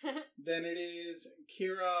 Then it is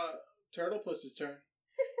Kira Turtlepuss's turn.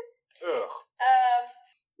 Ugh.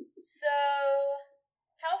 So,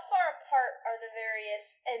 how far apart are the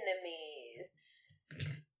various enemies?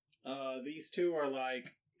 These two are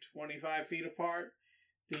like 25 feet apart.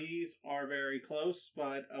 These are very close,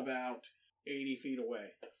 but about 80 feet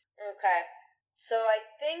away. Okay. So I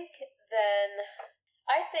think that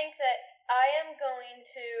I am going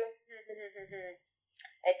to...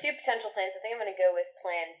 I had two potential plans. I think I'm going to go with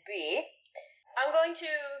plan B. I'm going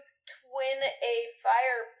to twin a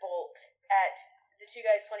firebolt at the two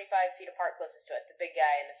guys 25 feet apart closest to us, the big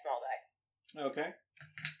guy and the small guy. Okay.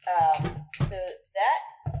 So that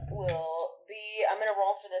will be... I'm going to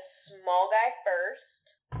roll for the small guy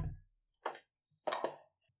first.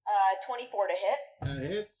 24 to hit. That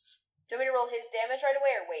hits. Do you want me to roll his damage right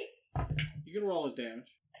away or wait? You can roll his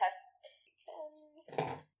damage. Okay.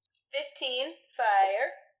 15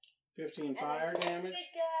 fire. 15 fire damage.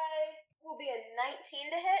 Big guy will be a 19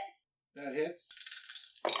 to hit. That hits.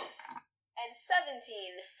 And 17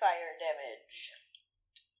 fire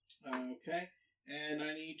damage. Okay. And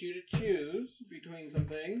I need you to choose between some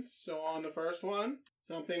things. So on the first one,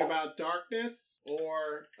 something about darkness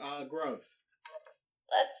or growth.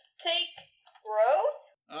 Let's take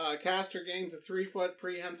growth. Caster gains a 3-foot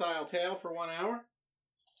prehensile tail for 1 hour.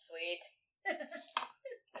 Sweet. Now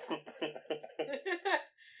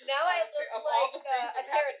I look like a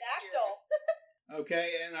pterodactyl. Okay,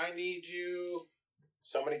 and I need you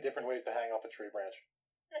So many different ways to hang off a tree branch.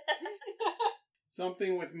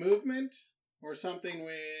 something with movement or something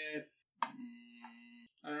with...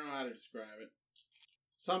 I don't know how to describe it.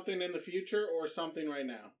 Something in the future or something right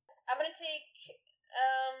now. I'm gonna take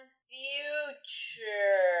future.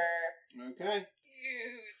 Okay,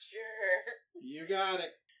 Future. you got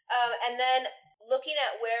it. And then looking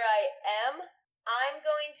at where I am, I'm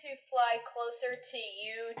going to fly closer to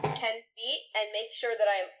you 10 feet and make sure that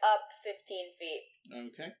I am up 15 feet.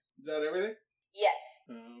 Okay. Is that everything? Yes.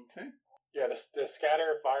 Okay. Yeah, the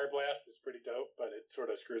scatter fire blast is pretty dope, but it sort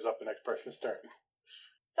of screws up the next person's turn.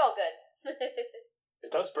 It's all good.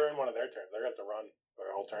 It does burn one of their turns. They're going to have to run for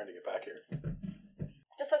a whole turn to get back here.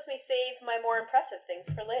 Just lets me save my more impressive things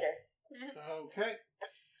for later. Okay.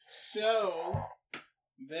 So,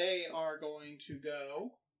 they are going to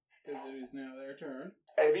go, because it is now their turn.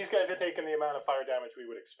 Hey, these guys are taking the amount of fire damage we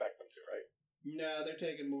would expect them to, right? No, they're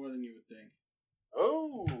taking more than you would think.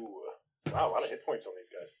 Oh! Wow, a lot of hit points on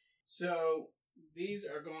these guys. So, these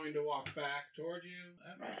are going to walk back towards you.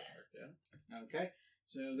 That might work out. Okay.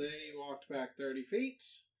 So, they walked back 30 feet.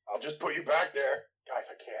 I'll just put you back there. Guys,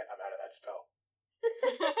 I can't. I'm out of that spell.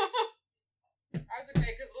 I was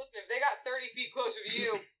okay, because listen, if they got 30 feet closer to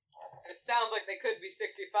you, it sounds like they could be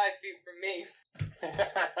 65 feet from me.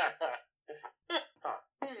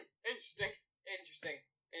 Interesting.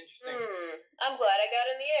 I'm glad I got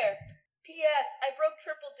in the air. P.S. I broke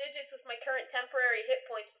triple digits with my current temporary hit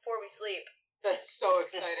points before we sleep. That's so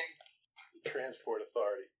exciting. Transport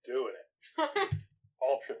Authority doing it.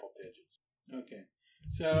 All triple digits. Okay.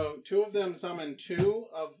 So, two of them summon two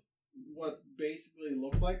of what basically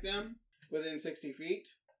look like them within 60 feet.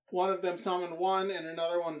 One of them summoned one, and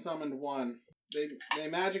another one summoned one. They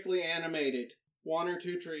magically animated one or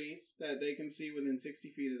two trees that they can see within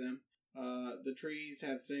 60 feet of them. The trees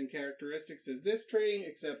have the same characteristics as this tree,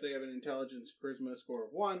 except they have an intelligence charisma score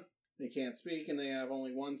of 1. They can't speak, and they have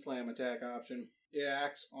only one slam attack option. It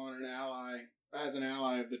acts on an ally, as an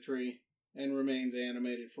ally of the tree, and remains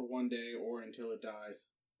animated for 1 day or until it dies.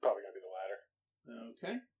 Probably going to be the latter.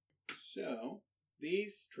 Okay. So,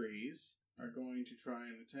 these trees are going to try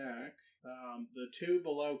and attack. The two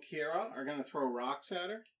below Kira are going to throw rocks at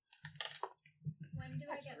her. When do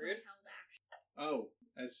That's I get rude. my held action? Oh,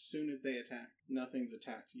 as soon as they attack. Nothing's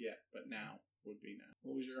attacked yet, but now would be now.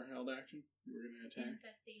 What was your held action? You were going to attack?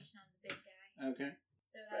 Infestation on the big guy. Okay.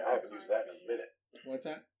 So Man, that's I a haven't con used that in a save. minute. What's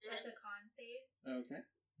that? That's a con save. Okay.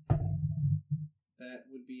 That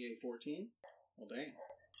would be a 14. Well, dang.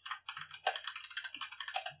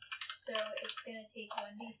 So it's gonna take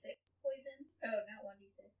 1d6 poison. Oh, not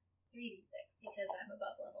 1d6. 3d6 because I'm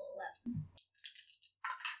above level 11.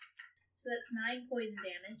 So that's 9 poison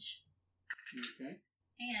damage. Okay.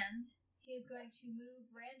 And he is going to move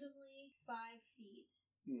randomly 5 feet.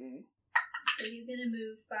 Mm-hmm. So he's going to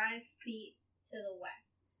move 5 feet to the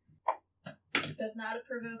west. Does not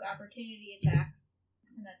provoke opportunity attacks,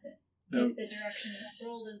 and that's it. No. If the direction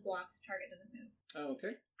rolled is blocked, the target doesn't move.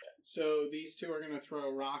 Okay. So these two are going to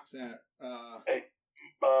throw rocks at... Hey,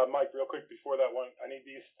 Mike, real quick before that one, I need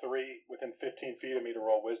these 3 within 15 feet of me to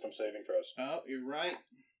roll wisdom saving throws. Oh, you're right.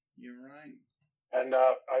 You're right. And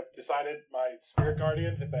I've decided my spirit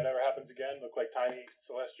guardians, if that ever happens again, look like tiny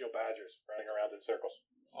celestial badgers running around in circles.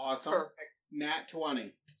 Awesome. Perfect. Nat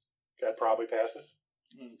 20. That probably passes.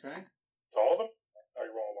 Okay. It's all of them? Are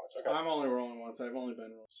you rolling once? Okay. I'm only rolling once. I've only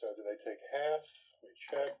been rolling. So do they take half? Let me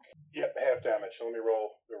check. Yep, half damage. So let me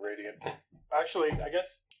roll the radiant. Actually, I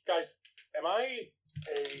guess, guys, am I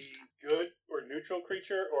a good or neutral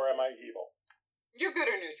creature, or am I evil? You're good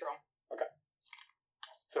or neutral.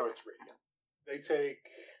 So it's radiant. They take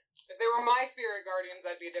If they were my spirit guardians,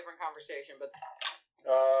 that'd be a different conversation. But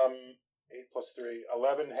 8 plus 3,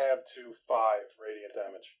 11 half to 5 radiant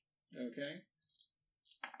damage. Okay.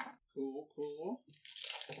 Cool.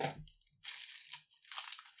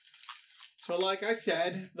 So like I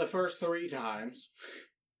said, the first 3 times,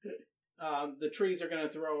 the trees are going to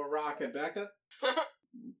throw a rock at Becca.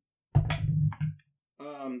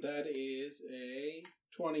 That is a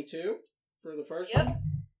 22 for the first Yep. one.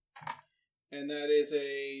 And that is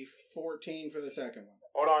a 14 for the second one.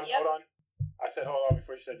 Hold on. I said hold on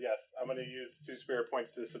before you said yes. I'm going to use 2 spirit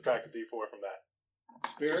points to subtract a d4 from that.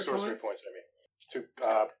 2 Spirit sorcery points? points, I mean. To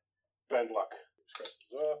bend luck.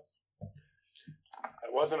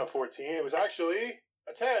 It wasn't a 14. It was actually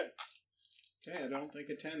a 10. Okay, I don't think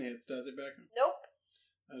a 10 hits, does it, Becca? Nope.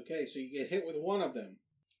 Okay, so you get hit with one of them.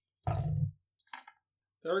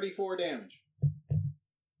 34 damage. 34.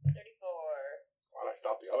 Well, I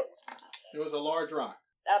stopped the other one. It was a large rock.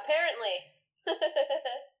 Apparently.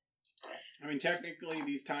 I mean, technically,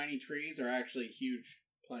 these tiny trees are actually huge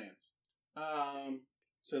plants.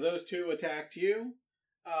 So those 2 attacked you.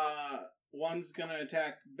 One's gonna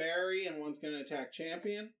attack Barry, and one's gonna attack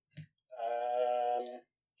Champion.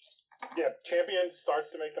 Yeah, Champion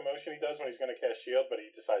starts to make the motion he does when he's going to cast shield, but he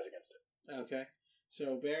decides against it. Okay.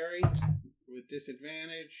 So Barry, with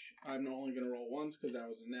disadvantage, I'm only gonna roll once because that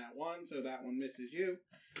was a nat 1, so that one misses you.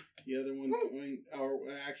 The other one's going... Or,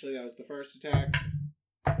 actually, that was the first attack.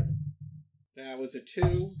 That was a 2.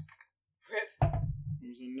 Rip.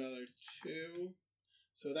 There's another 2.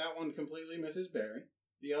 So that one completely misses Barry.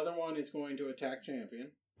 The other one is going to attack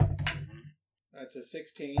Champion. That's a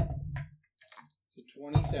 16. It's a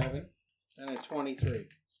 27. And a 23.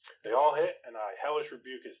 They all hit, and I hellish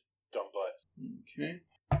rebuke his dumb butt. Okay.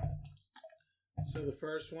 So the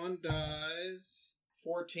first one does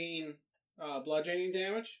 14 bludgeoning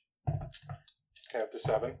damage. Half to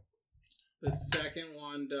 7. The second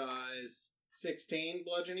one does 16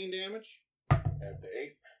 bludgeoning damage. Half to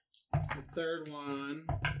 8. The third one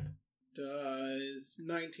does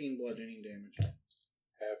 19 bludgeoning damage.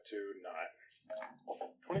 Half to 9.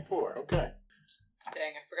 24, okay.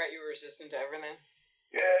 Dang, I forgot you were resistant to everything.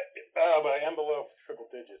 Yeah, but I am below triple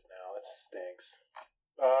digits now. That stinks.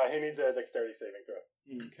 He needs a dexterity saving throw.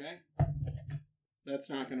 Okay. That's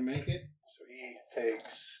not going to make it. So he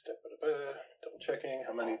takes, double checking,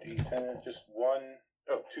 how many d10? Just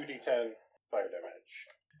 2 d10 fire damage.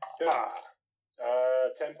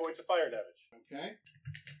 10 points of fire damage. Okay.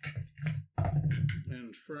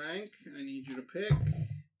 And Frank, I need you to pick.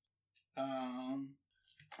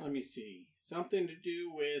 Let me see. Something to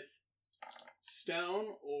do with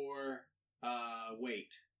stone or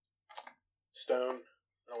weight. Stone.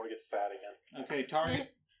 I don't want to get fat again. Okay,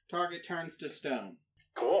 target turns to stone.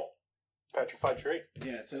 Cool. Petrified tree.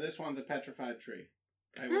 Yeah, so this one's a petrified tree.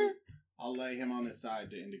 I'll lay him on his side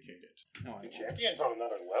to indicate it. No, I The won't. champion's on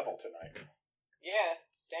another level tonight. Yeah,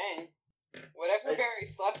 dang. Whatever Barry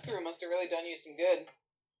slept through must have really done you some good.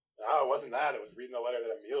 No, it wasn't that. It was reading the letter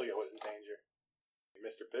that Amelia was in danger. You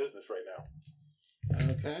missed your business right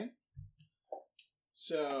now. Okay.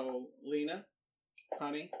 So, Lena,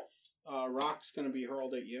 honey, rock's going to be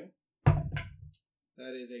hurled at you.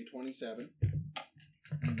 That is a 27.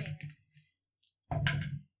 Miss.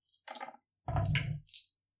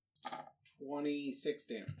 26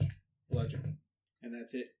 damage. Bludgeoning. And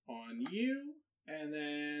that's it on you. And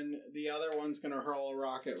then the other one's going to hurl a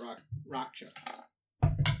rock at Raksha.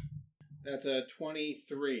 That's a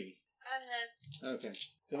 23. That hits. Okay.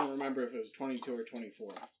 Couldn't remember if it was 22 or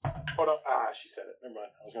 24. Hold on. She said it. Never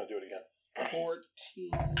mind. I was going to do it again.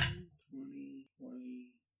 14,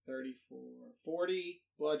 20, 34, 40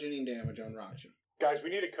 bludgeoning damage on Raksha. Guys, we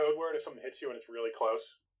need a code word if something hits you and it's really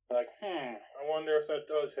close. Like, I wonder if that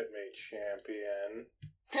does hit me, champion.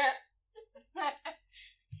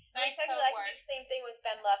 Nice I can code do word. the same thing with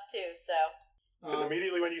Ben Luck too. So Because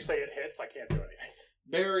immediately when you say it hits, I can't do anything.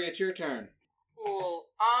 Barry, it's your turn. Cool.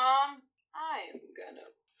 I am gonna.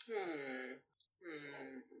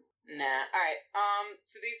 Nah. All right.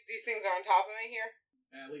 So these things are on top of me here.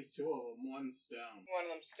 At least two of them. One's stone. One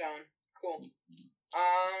of them's stone. Cool.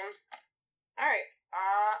 All right.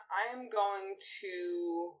 I am going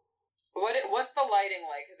to. What's the lighting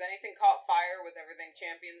like? Has anything caught fire with everything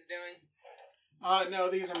Champion's doing? No,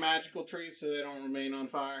 these are magical trees, so they don't remain on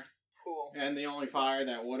fire. Cool. And the only fire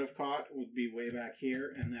that would have caught would be way back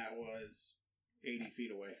here, and that was 80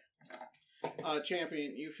 feet away.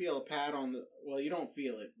 Champion, you feel a pat on the... Well, you don't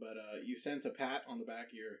feel it, but you sense a pat on the back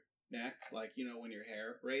of your neck, like, you know, when your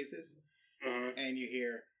hair raises. Mm-hmm. And you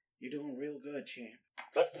hear, "You're doing real good, champ."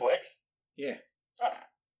 Is that Flicks? Yeah.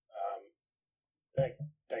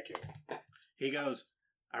 Thank you. He goes,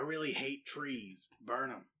 "I really hate trees. Burn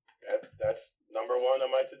them." That's number one on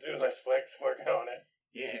my to-do list, Flicks. Working on it.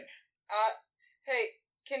 Yeah. Hey,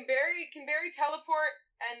 can Barry teleport?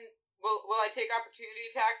 And will I take opportunity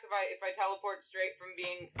attacks if I teleport straight from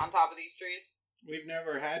being on top of these trees? We've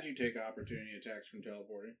never had you take opportunity attacks from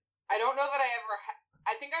teleporting. I don't know that I ever.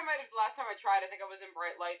 I think I might have last time I tried. I think I was in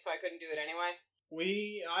bright light, so I couldn't do it anyway.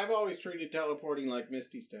 I've always treated teleporting like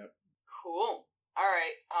Misty Step. Cool. All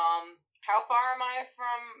right. How far am I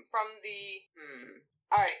from the?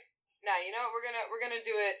 All right. Now you know we're gonna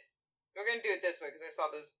do it. We're gonna do it this way because I saw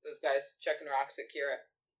those guys checking rocks at Kira.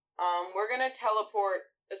 We're gonna teleport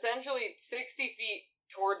essentially 60 feet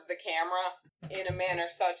towards the camera in a manner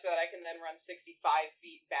such that I can then run 65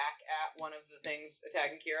 feet back at one of the things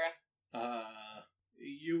attacking Kira.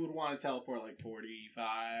 You would want to teleport like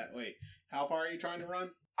 45. Wait, how far are you trying to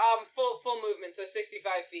run? Full movement, so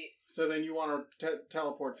 65 feet. So then you want to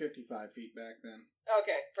teleport 55 feet back then.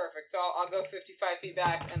 Okay, perfect. So I'll go 55 feet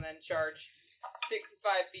back and then charge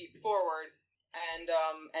 65 feet forward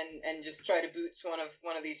and just try to boots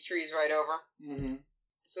one of these trees right over. Mm-hmm.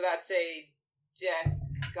 So that's a deck.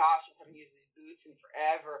 Gosh, I haven't used these boots in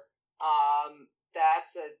forever.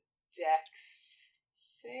 That's a dex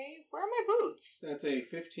save. Where are my boots? That's a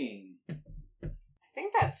 15. I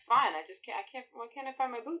think that's fine. I can't. Why can't I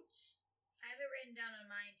find my boots? I have it written down on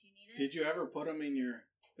mine if you need it. Did you ever put them in your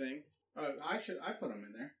thing? I put them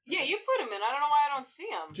in there. Yeah, you put them in. I don't know why I don't see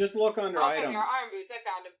them. Just look under items. Your iron boots. I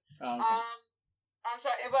found them. Oh, okay. I'm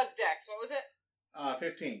sorry. It was dex. What was it?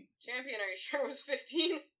 15. Champion, are you sure it was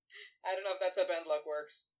 15? I don't know if that's how bend luck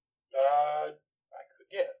works. I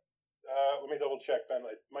could, yeah. Let me double check, Ben.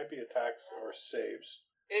 It might be attacks or saves.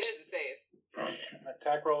 It is a save.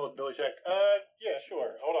 Attack roll, ability check. Yeah,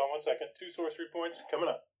 sure. Hold on 1 second. 2 sorcery points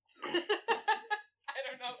coming up. I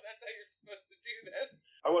don't know if that's how you're supposed to do this.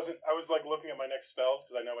 I was like looking at my next spells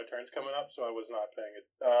because I know my turn's coming up, so I was not paying it.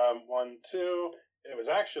 1, 2. It was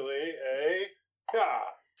actually a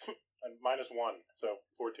 -1, so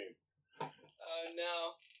 14. Oh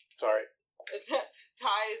no. Sorry. It's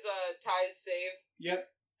Ty's save.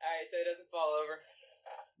 Yep. Alright, so it doesn't fall over.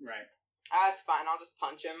 Right. That's fine. I'll just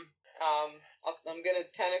punch him. I'm gonna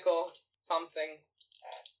tentacle something.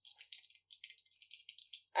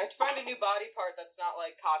 I have to find a new body part that's not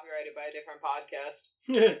like copyrighted by a different podcast.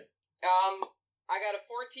 I got a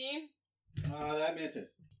 14. That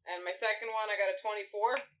misses. And my second one, I got a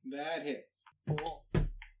 24. That hits. Cool.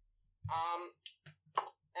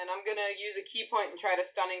 And I'm gonna use a key point and try to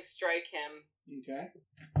stunning strike him. Okay.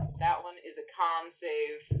 That one is a con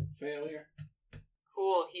save. Failure.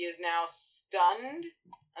 Cool. He is now stunned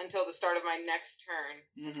until the start of my next turn.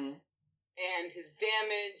 Mm-hmm. And his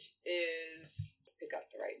damage is... Pick up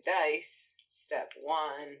the right dice. Step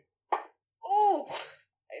 1. Oh!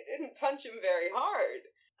 I didn't punch him very hard.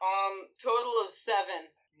 Total of 7.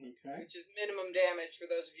 Okay. Which is minimum damage for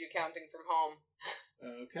those of you counting from home.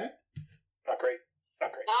 Okay. Not great.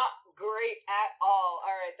 Not great. Not great at all.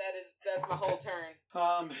 Alright, that's my whole turn.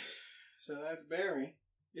 So that's Barry.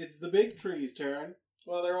 It's the big tree's turn.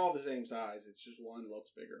 Well, they're all the same size. It's just one looks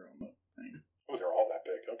bigger on the thing. Oh, they're all that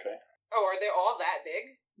big. Okay. Oh, are they all that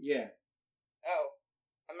big? Yeah. Oh.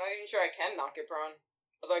 I'm not even sure I can knock it prone.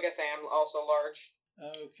 Although I guess I am also large.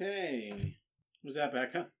 Okay. Was that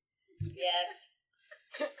Becca? yes.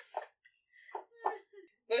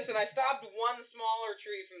 Listen, I stopped one smaller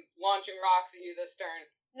tree from launching rocks at you this turn.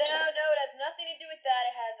 No, it has nothing to do with that.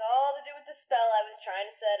 It has all to do with the spell I was trying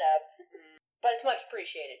to set up. But it's much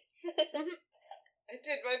appreciated. I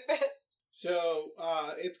did my best. So,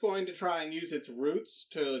 it's going to try and use its roots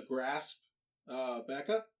to grasp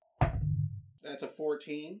Becca. That's a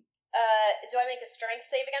 14. Do I make a strength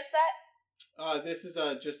save against that? This is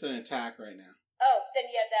just an attack right now. Oh, then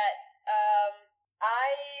yeah, that,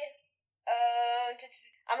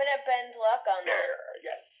 I'm gonna bend luck on that.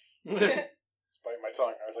 Yes. Biting my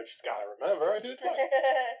tongue. I was like, she's gotta remember. I do it twice.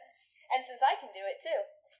 And since I can do it too,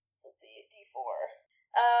 let's see, D4.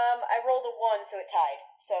 I rolled a 1, so it tied.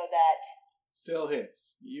 So that Still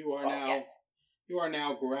hits. You are now yes. you are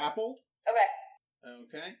now grappled. Okay.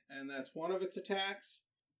 Okay, and that's one of its attacks.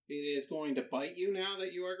 It is going to bite you now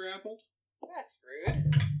that you are grappled. That's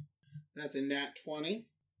rude. That's a nat 20.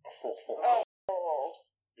 Oh.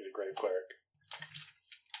 You're a great cleric.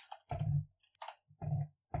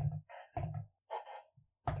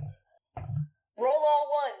 Roll all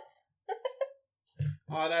ones.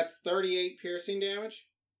 That's 38 piercing damage.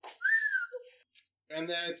 And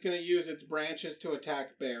then it's going to use its branches to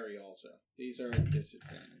attack Barry also. These are at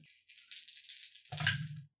disadvantage.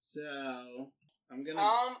 So, I'm going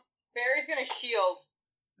to... Barry's gonna shield.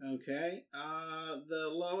 Okay. The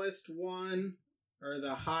lowest one, or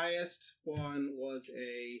the highest one, was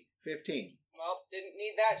a 15. Well, didn't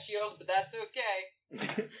need that shield, but that's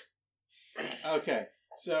okay. Okay.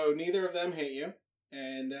 So, neither of them hit you.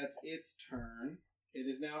 And that's its turn. It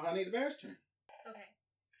is now Honey the Bear's turn. Okay.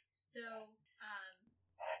 So,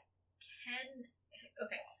 10...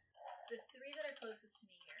 Okay. The 3 that are closest to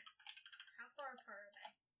me here, how far apart are they?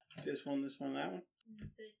 This one, that one? The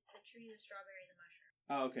tree, the strawberry, the mushroom.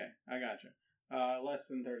 Oh, okay. I gotcha. Less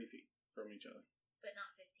than 30 feet from each other. But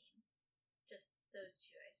not 15. Just those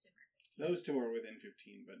 2, I assume, are 15. Those 2 are within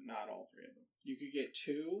 15, but not all 3 of them. You could get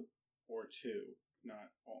 2 or 2,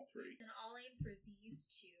 not all 3. And I'll aim for these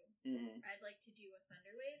 2. Mm-hmm. I'd like to do a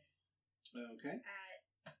thunder wave Okay. at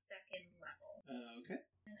 2nd level. Okay.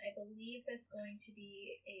 And I believe that's going to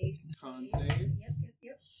be a Con save?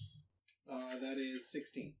 Yep. That is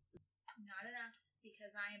 16. Not enough,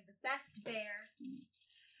 because I am the best bear.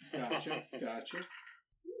 Gotcha.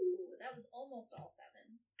 Ooh, that was almost all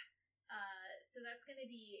 7s. So that's going to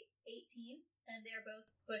be 18, and they're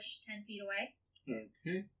both pushed 10 feet away.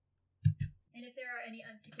 Okay. And if there are any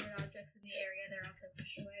unsecured objects in the area, they're also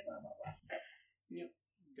pushed away, blah, blah, blah. Yep.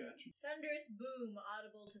 Gotcha. Thunderous boom,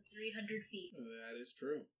 audible to 300 feet. That is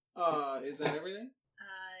true. Is that everything?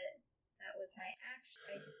 That was my action,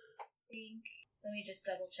 I think. Let me just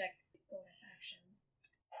double check bonus actions.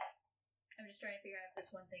 I'm just trying to figure out if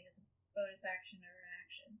this one thing is a bonus action or an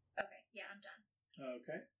action. Okay, yeah, I'm done.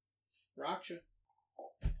 Okay. Raksha.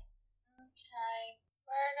 Okay.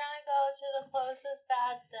 We're gonna go to the closest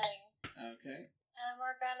bad thing. Okay. And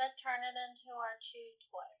we're gonna turn it into our chew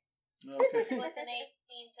toy. Okay. With an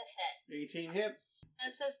 18 to hit. 18 hits.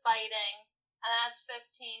 This is biting. And that's 15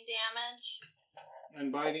 damage. And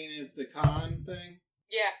biting is the con thing?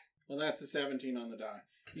 Yeah. Well, that's a 17 on the die.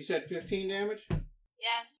 You said 15 damage?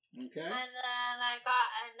 Yes. Okay. And then I got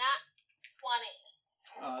a nat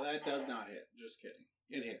 20. That does not hit. Just kidding.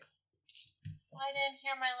 It hits. I didn't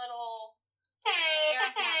hear my little...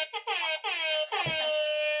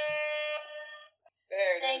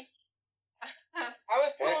 There it Thanks. is. I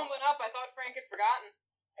was pulling one up. I thought Frank had forgotten.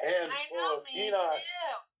 I Handful know, of me peanuts.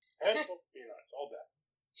 too. Handful of peanuts. All that.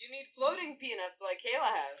 You need floating peanuts like Kayla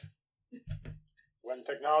has. When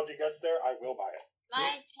technology gets there, I will buy it.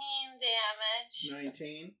 19 damage.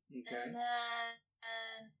 19. Okay. And then,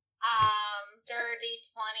 dirty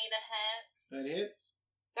 20 to hit. That hits.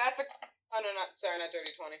 That's a... Oh, no, not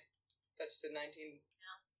dirty 20. That just said 19.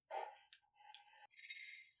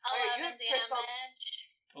 11 you have crits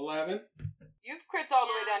damage. 11. You've crits all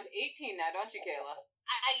the way down to 18 now, don't you, Kayla?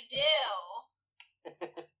 I do.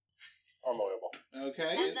 Unbelievable.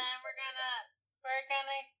 Okay. And then we're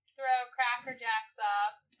gonna throw Cracker Jacks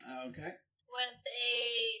up Okay. with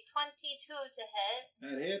a 22 to hit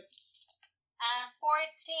That hits. and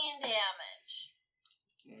 14 damage.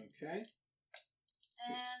 Okay.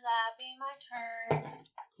 And that'd be my turn.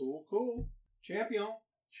 Cool. Champion.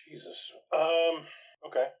 Jesus.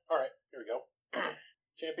 Okay. All right. Here we go.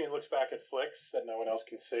 Champion looks back at Flicks that no one else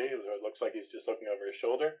can see. It looks like he's just looking over his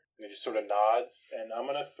shoulder. And he just sort of nods. And I'm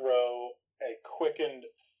going to throw a quickened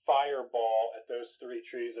fireball at those 3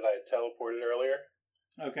 trees that I had teleported earlier.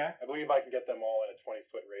 Okay. I believe I can get them all in a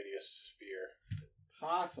 20-foot radius sphere.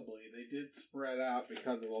 Possibly. They did spread out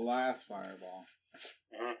because of the last fireball.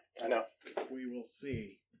 I know. We will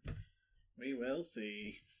see.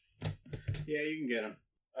 Yeah, you can get them.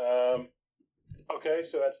 Okay,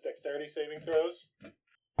 so that's dexterity saving throws.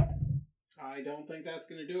 I don't think that's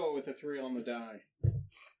going to do it with a 3 on the die. Okay,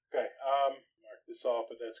 mark this off,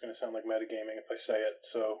 but that's going to sound like metagaming if I say it,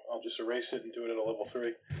 so I'll just erase it and do it at a level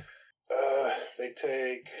 3. They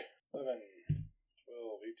take 11,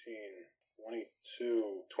 12, 18,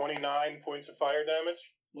 22, 29 points of fire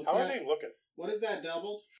damage. What's How that? are they looking? What is that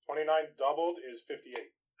doubled? 29 doubled is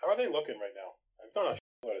 58. How are they looking right now? I've done a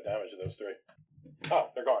A lot of damage to those three. Oh,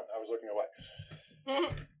 they're gone. I was looking away.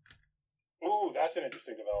 Ooh, that's an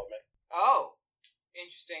interesting development. Oh,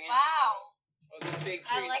 interesting. Wow. Oh, this big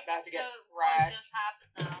I tree's like about to get what thrashed. just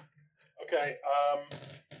happened though. Okay,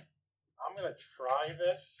 I'm gonna try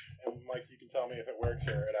this, and Mike, you can tell me if it works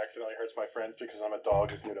or it accidentally hurts my friends because I'm a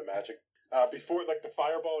dog who's new to magic. Before, like, the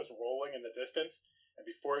fireball is rolling in the distance, and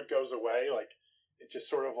before it goes away, like, it just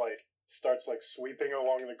sort of, like, starts, like, sweeping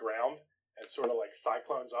along the ground and sort of, like,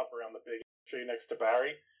 cyclones up around the big tree next to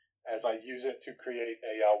Barry as I use it to create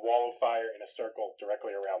a wall of fire in a circle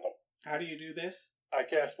directly around them. How do you do this? I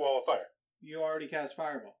cast Wall of Fire. You already cast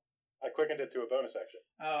Fireball. I quickened it to a bonus action.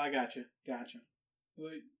 Oh, I gotcha.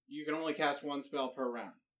 Well, you can only cast one spell per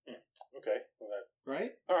round, Okay. Well,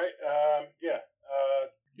 right? Alright, yeah.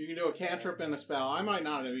 You can do a cantrip and a spell. I might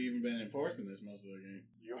not have even been enforcing this most of the game.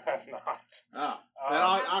 You have not. Oh. Then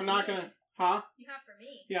I'm not gonna... Huh? You have for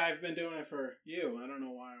me. Yeah, I've been doing it for you. I don't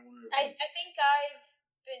know why I wanted to... I think I've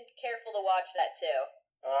been careful to watch that too.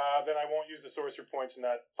 Then I won't use the sorcerer points, and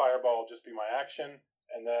that fireball will just be my action.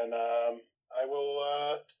 And then I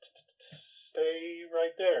will stay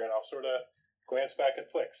right there, and I'll sort of glance back at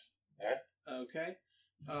Flicks. Okay.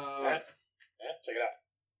 Check it out.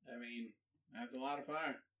 I mean, that's a lot of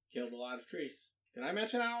fire. Killed a lot of trees. Did I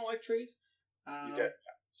mention I don't like trees? You did.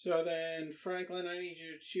 So then, Franklin, I need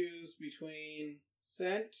you to choose between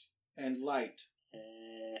scent and light.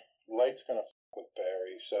 Light's gonna f with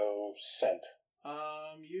Barry, so scent.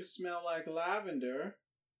 You smell like lavender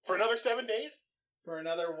For another 7 days? for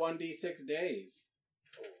another 1d6 days.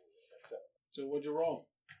 Oh, that's seven. So what'd you roll?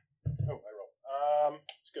 Oh, I roll.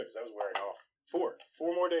 It's good because I was wearing off. 4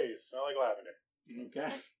 more days. Smell like lavender.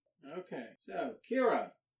 Okay. So,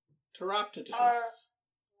 Kira, Teroptitus.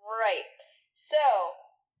 Right. So,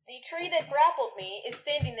 the tree that grappled me is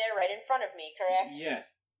standing there right in front of me, correct?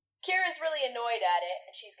 Yes. Kira's really annoyed at it,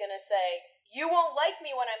 and she's gonna say, "You won't like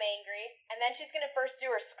me when I'm angry," and then she's gonna first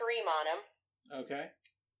do her scream on him. Okay.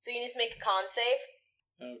 So you need to make a con save.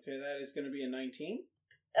 Okay, that is going to be a 19.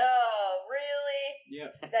 Oh, really?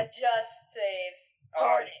 Yep. That just saves.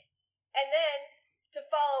 Darn it. And then, to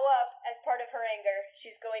follow up, as part of her anger,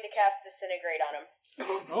 she's going to cast Disintegrate on him.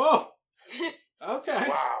 Oh! Okay.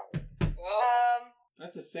 Wow. Well,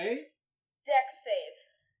 Dex That's a save? save.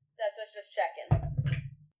 That's what's just checking.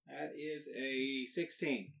 That is a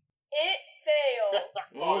 16. It failed.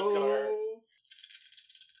 Oh, it's gonna hurt.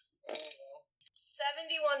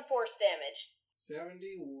 71 force damage.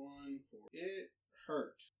 71 for it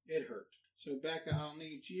hurt. It hurt. So Becca, I'll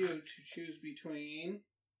need you to choose between.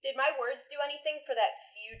 Did my words do anything for that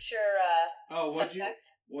future, Oh, what'd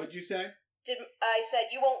you say? I said,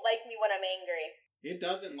 you won't like me when I'm angry. It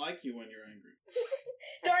doesn't like you when you're angry.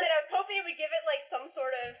 Darn it, I was hoping it would give it, like, some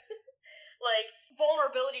sort of, like,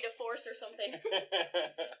 vulnerability to force or something.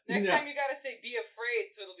 next No. time you gotta say be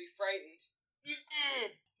afraid so it'll be frightened.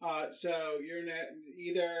 So you're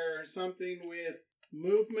either something with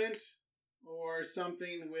movement or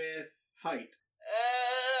something with height.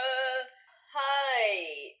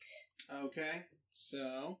 Height. Okay,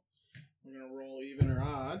 so we're going to roll even or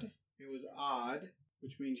odd. It was odd,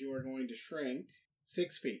 which means you are going to shrink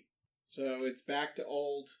 6 feet. So it's back to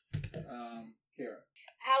old Kira.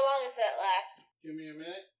 How long does that last? Give me a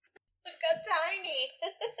minute. Look how tiny.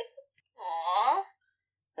 Aww.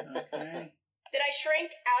 Okay. Did I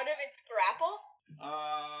shrink out of its grapple?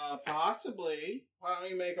 Possibly. Why don't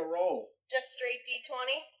you make a roll? Just straight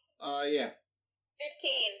D20? Yeah.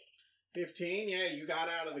 15. 15? Yeah, you got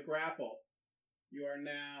out of the grapple. You are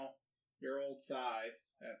now your old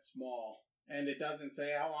size. That's small. And it doesn't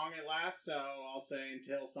say how long it lasts, so I'll say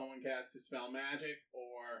until someone casts Dispel Magic,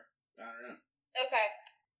 or I don't know. Okay.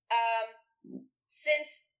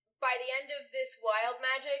 Since by the end of this wild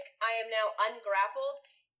magic, I am now ungrappled,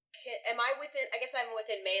 am I within, I guess I'm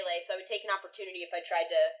within melee, so I would take an opportunity if I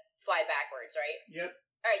tried to fly backwards, right? Yep.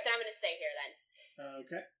 Alright, then I'm gonna stay here then.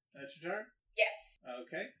 Okay. That's your turn? Yes.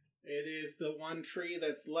 Okay. It is the one tree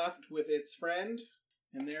that's left with its friend,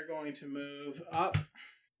 and they're going to move up.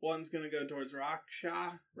 One's going to go towards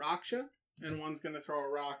Raksha, and one's going to throw a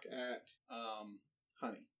rock at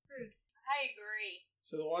Honey. Rude. I agree.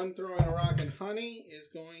 So the one throwing a rock at Honey is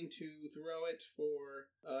going to throw it for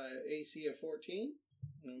AC of 14.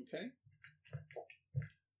 Okay.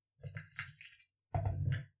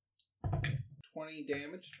 20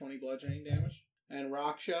 damage, 20 bludgeoning damage. And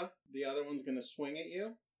Raksha, the other one's going to swing at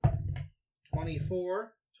you.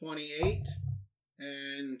 24, 28,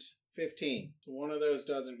 and 15. So one of those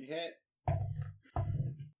doesn't hit.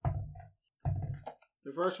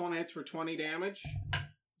 The first one hits for 20 damage.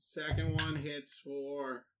 Second one hits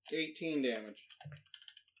for 18 damage.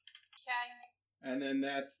 Okay. And then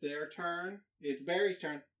that's their turn. It's Barry's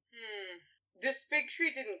turn. This big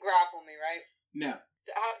tree didn't grapple me, right? No.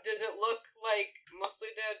 How, does it look like mostly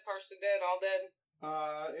dead, partially dead, all dead?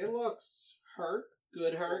 It looks hurt.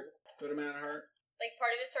 Good hurt. Good amount of hurt. Like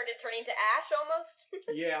part of it started turning to ash almost.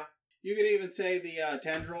 Yeah. You could even say the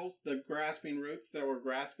tendrils, the grasping roots that were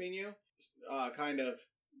grasping you, kind of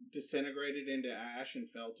disintegrated into ash and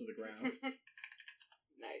fell to the ground.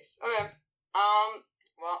 Nice. Okay.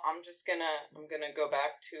 Well, I'm gonna go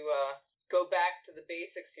back to the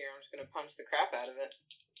basics here. I'm just gonna punch the crap out of it.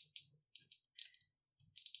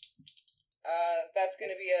 That's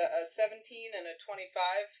gonna be a 17 and a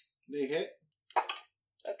 25. They hit.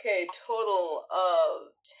 Okay, total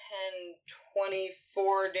of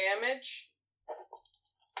 24 damage.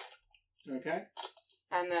 Okay.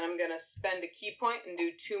 And then I'm gonna spend a key point and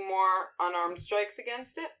do 2 more unarmed strikes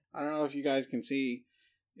against it. I don't know if you guys can see.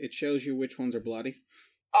 It shows you which ones are bloody.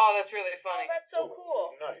 Oh, that's really Oh, funny. that's so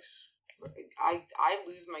cool. Nice. I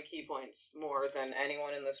lose my key points more than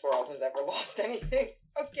anyone in this world has ever lost anything.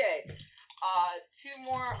 Okay. 2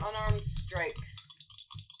 more unarmed strikes.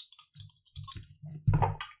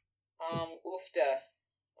 Oofda.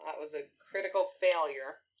 That was a critical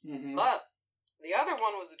failure. Mm-hmm. But the other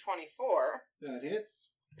one was a 24. That hits.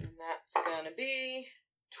 And that's gonna be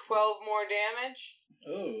 12 more damage.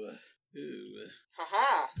 Oh. Ooh.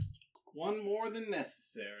 Haha. One more than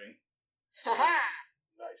necessary. Haha.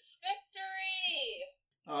 Nice.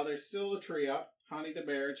 Victory! There's still a tree up. Honey the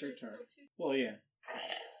Bear, it's your There's turn. still 2. Well, yeah.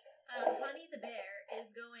 Honey the Bear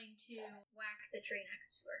is going to whack the tree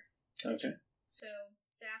next to her. Okay. So,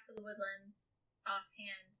 Staff of the Woodlands,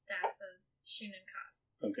 offhand, Staff of Shunankot.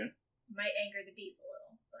 Okay. Might anger the bees a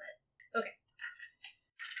little, but okay.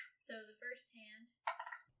 So the first hand,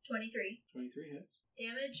 23. 23 hits.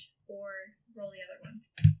 Damage or roll the other one.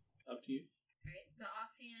 Up to you. Alright, the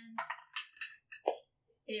offhand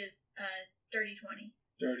is dirty 20.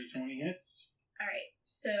 Dirty 20 hits. Alright,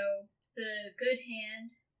 so the good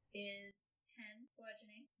hand is 10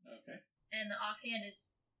 bludgeoning. Okay. And the offhand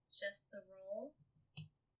is just the roll.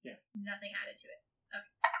 Yeah. Nothing added to it.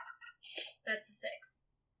 Okay. That's a 6.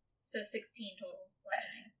 So 16 total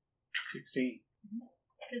bludgeoning. 16.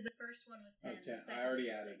 Because the first one was 10. Oh, 10. The I second already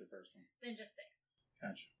was added 6. the first one. Then just 6.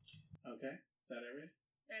 Gotcha. Okay. Is that everything?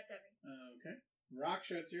 That's everything. Okay.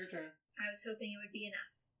 Raksha, it's your turn. I was hoping it would be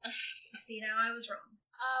enough. See, now I was wrong.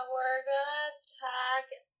 We're gonna attack.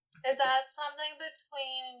 Is that something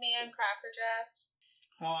between me and Cracker Jacks?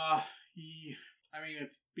 I mean,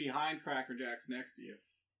 it's behind Cracker Jacks next to you.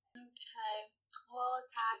 Okay. We'll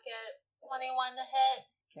attack it. 21 to hit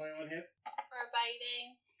 21 hits. for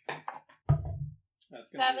biting. That's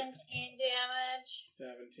going to 17 damage. be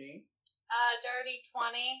 17. Dirty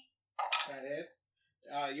 20. That hits.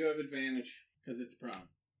 You have advantage because it's prone.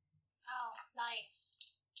 Oh, nice.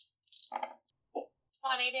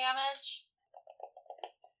 20 damage.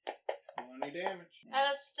 20 damage.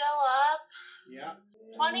 And it's still up. Yeah.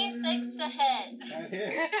 26 to hit. That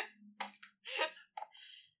hits.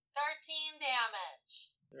 13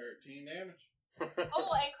 damage. 13 damage. Oh,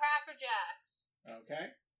 and Cracker Jacks. Okay.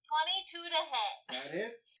 22 to hit. That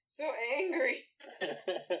hits. So angry.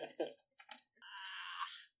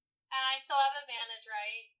 And I still have advantage,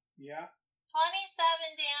 right? Yeah.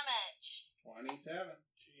 27 damage. 27.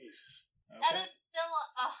 Jesus. And Okay. it's still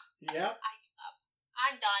up. Yep.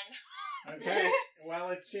 I'm done. Okay. Well,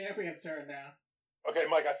 it's Champion's turn now. Okay,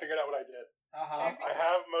 Mike, I figured out what I did. Uh-huh. I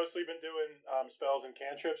have mostly been doing spells and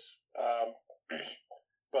cantrips,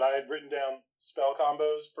 but I had written down spell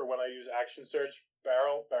combos for when I use Action Surge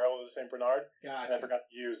Barrel of the St. Bernard, and I Gotcha. forgot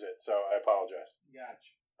to use it, so I apologize.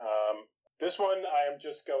 Gotcha. This one, I am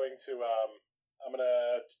just going to, I'm going to,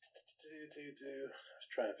 I was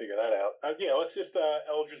trying to figure that out. Yeah, let's just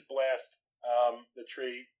Eldritch Blast the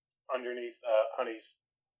tree underneath Honey's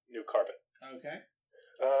new carpet. Okay.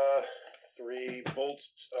 3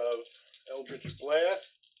 bolts of Eldritch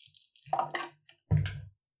Blast.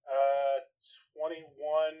 21,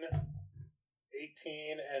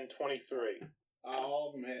 18, and 23. All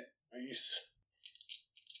of them hit. Nice.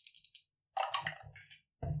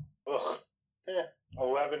 Ugh.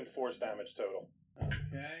 11 force damage total.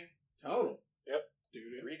 Okay. Total. Yep.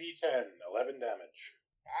 Dude. 3d10, 11 damage.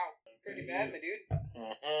 Wow. Pretty bad, my dude.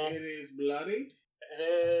 Mm-hmm. It is bloodied.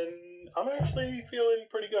 And I'm actually feeling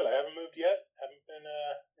pretty good. I haven't moved yet. Haven't been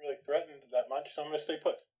really threatened that much, so I'm going to stay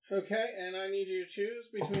put. Okay, and I need you to choose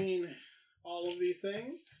between all of these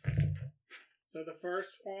things. So the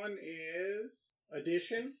first one is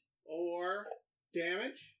addition or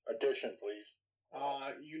damage. Addition, please.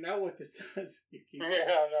 You know what this does. You keep... Yeah,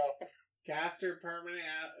 I know. Caster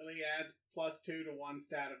permanently adds +2 to one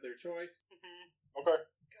stat of their choice. Mm-hmm. Okay.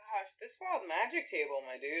 Gosh, this wild magic table,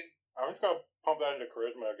 my dude. I'm just gonna pump that into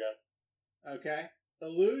charisma again. Okay.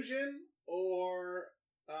 Illusion or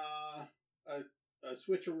a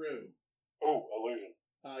switcheroo. Oh, illusion.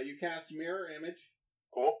 You cast mirror image.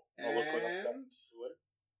 Cool. I'll look for that And later.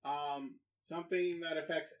 something that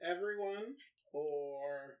affects everyone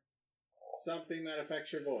or something that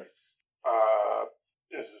affects your voice.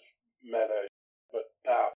 This is meta, but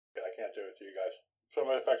I can't do it to you guys.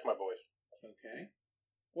 Something that affects my voice. Okay.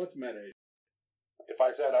 What's meta? If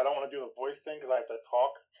I said I don't want to do the voice thing because I have to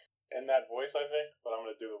talk in that voice, I think, but I'm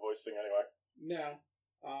going to do the voice thing anyway. No.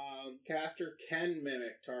 Caster can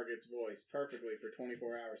mimic target's voice perfectly for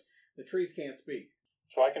 24 hours. The trees can't speak.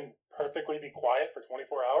 So I can perfectly be quiet for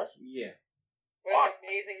 24 hours? Yeah. What an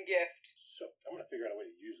amazing gift. So I'm going to figure out a way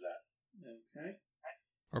to use that. Okay.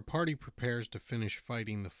 Our party prepares to finish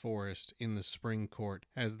fighting the forest in the spring court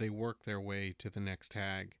as they work their way to the next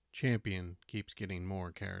hag. Champion keeps getting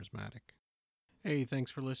more charismatic. Hey, thanks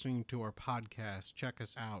for listening to our podcast. Check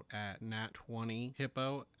us out at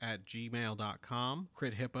nat20hippo@gmail.com,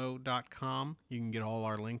 crithippo.com. You can get all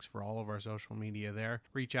our links for all of our social media there.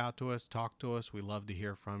 Reach out to us, talk to us. We love to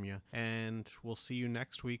hear from you. And we'll see you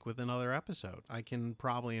next week with another episode. I can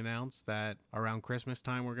probably announce that around Christmas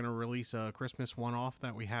time, we're going to release a Christmas one-off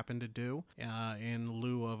that we happen to do in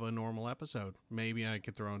lieu of a normal episode. Maybe I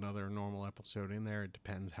could throw another normal episode in there. It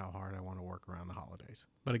depends how hard I want to work around the holidays.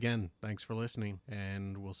 But again, thanks for listening,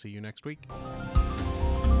 and we'll see you next week.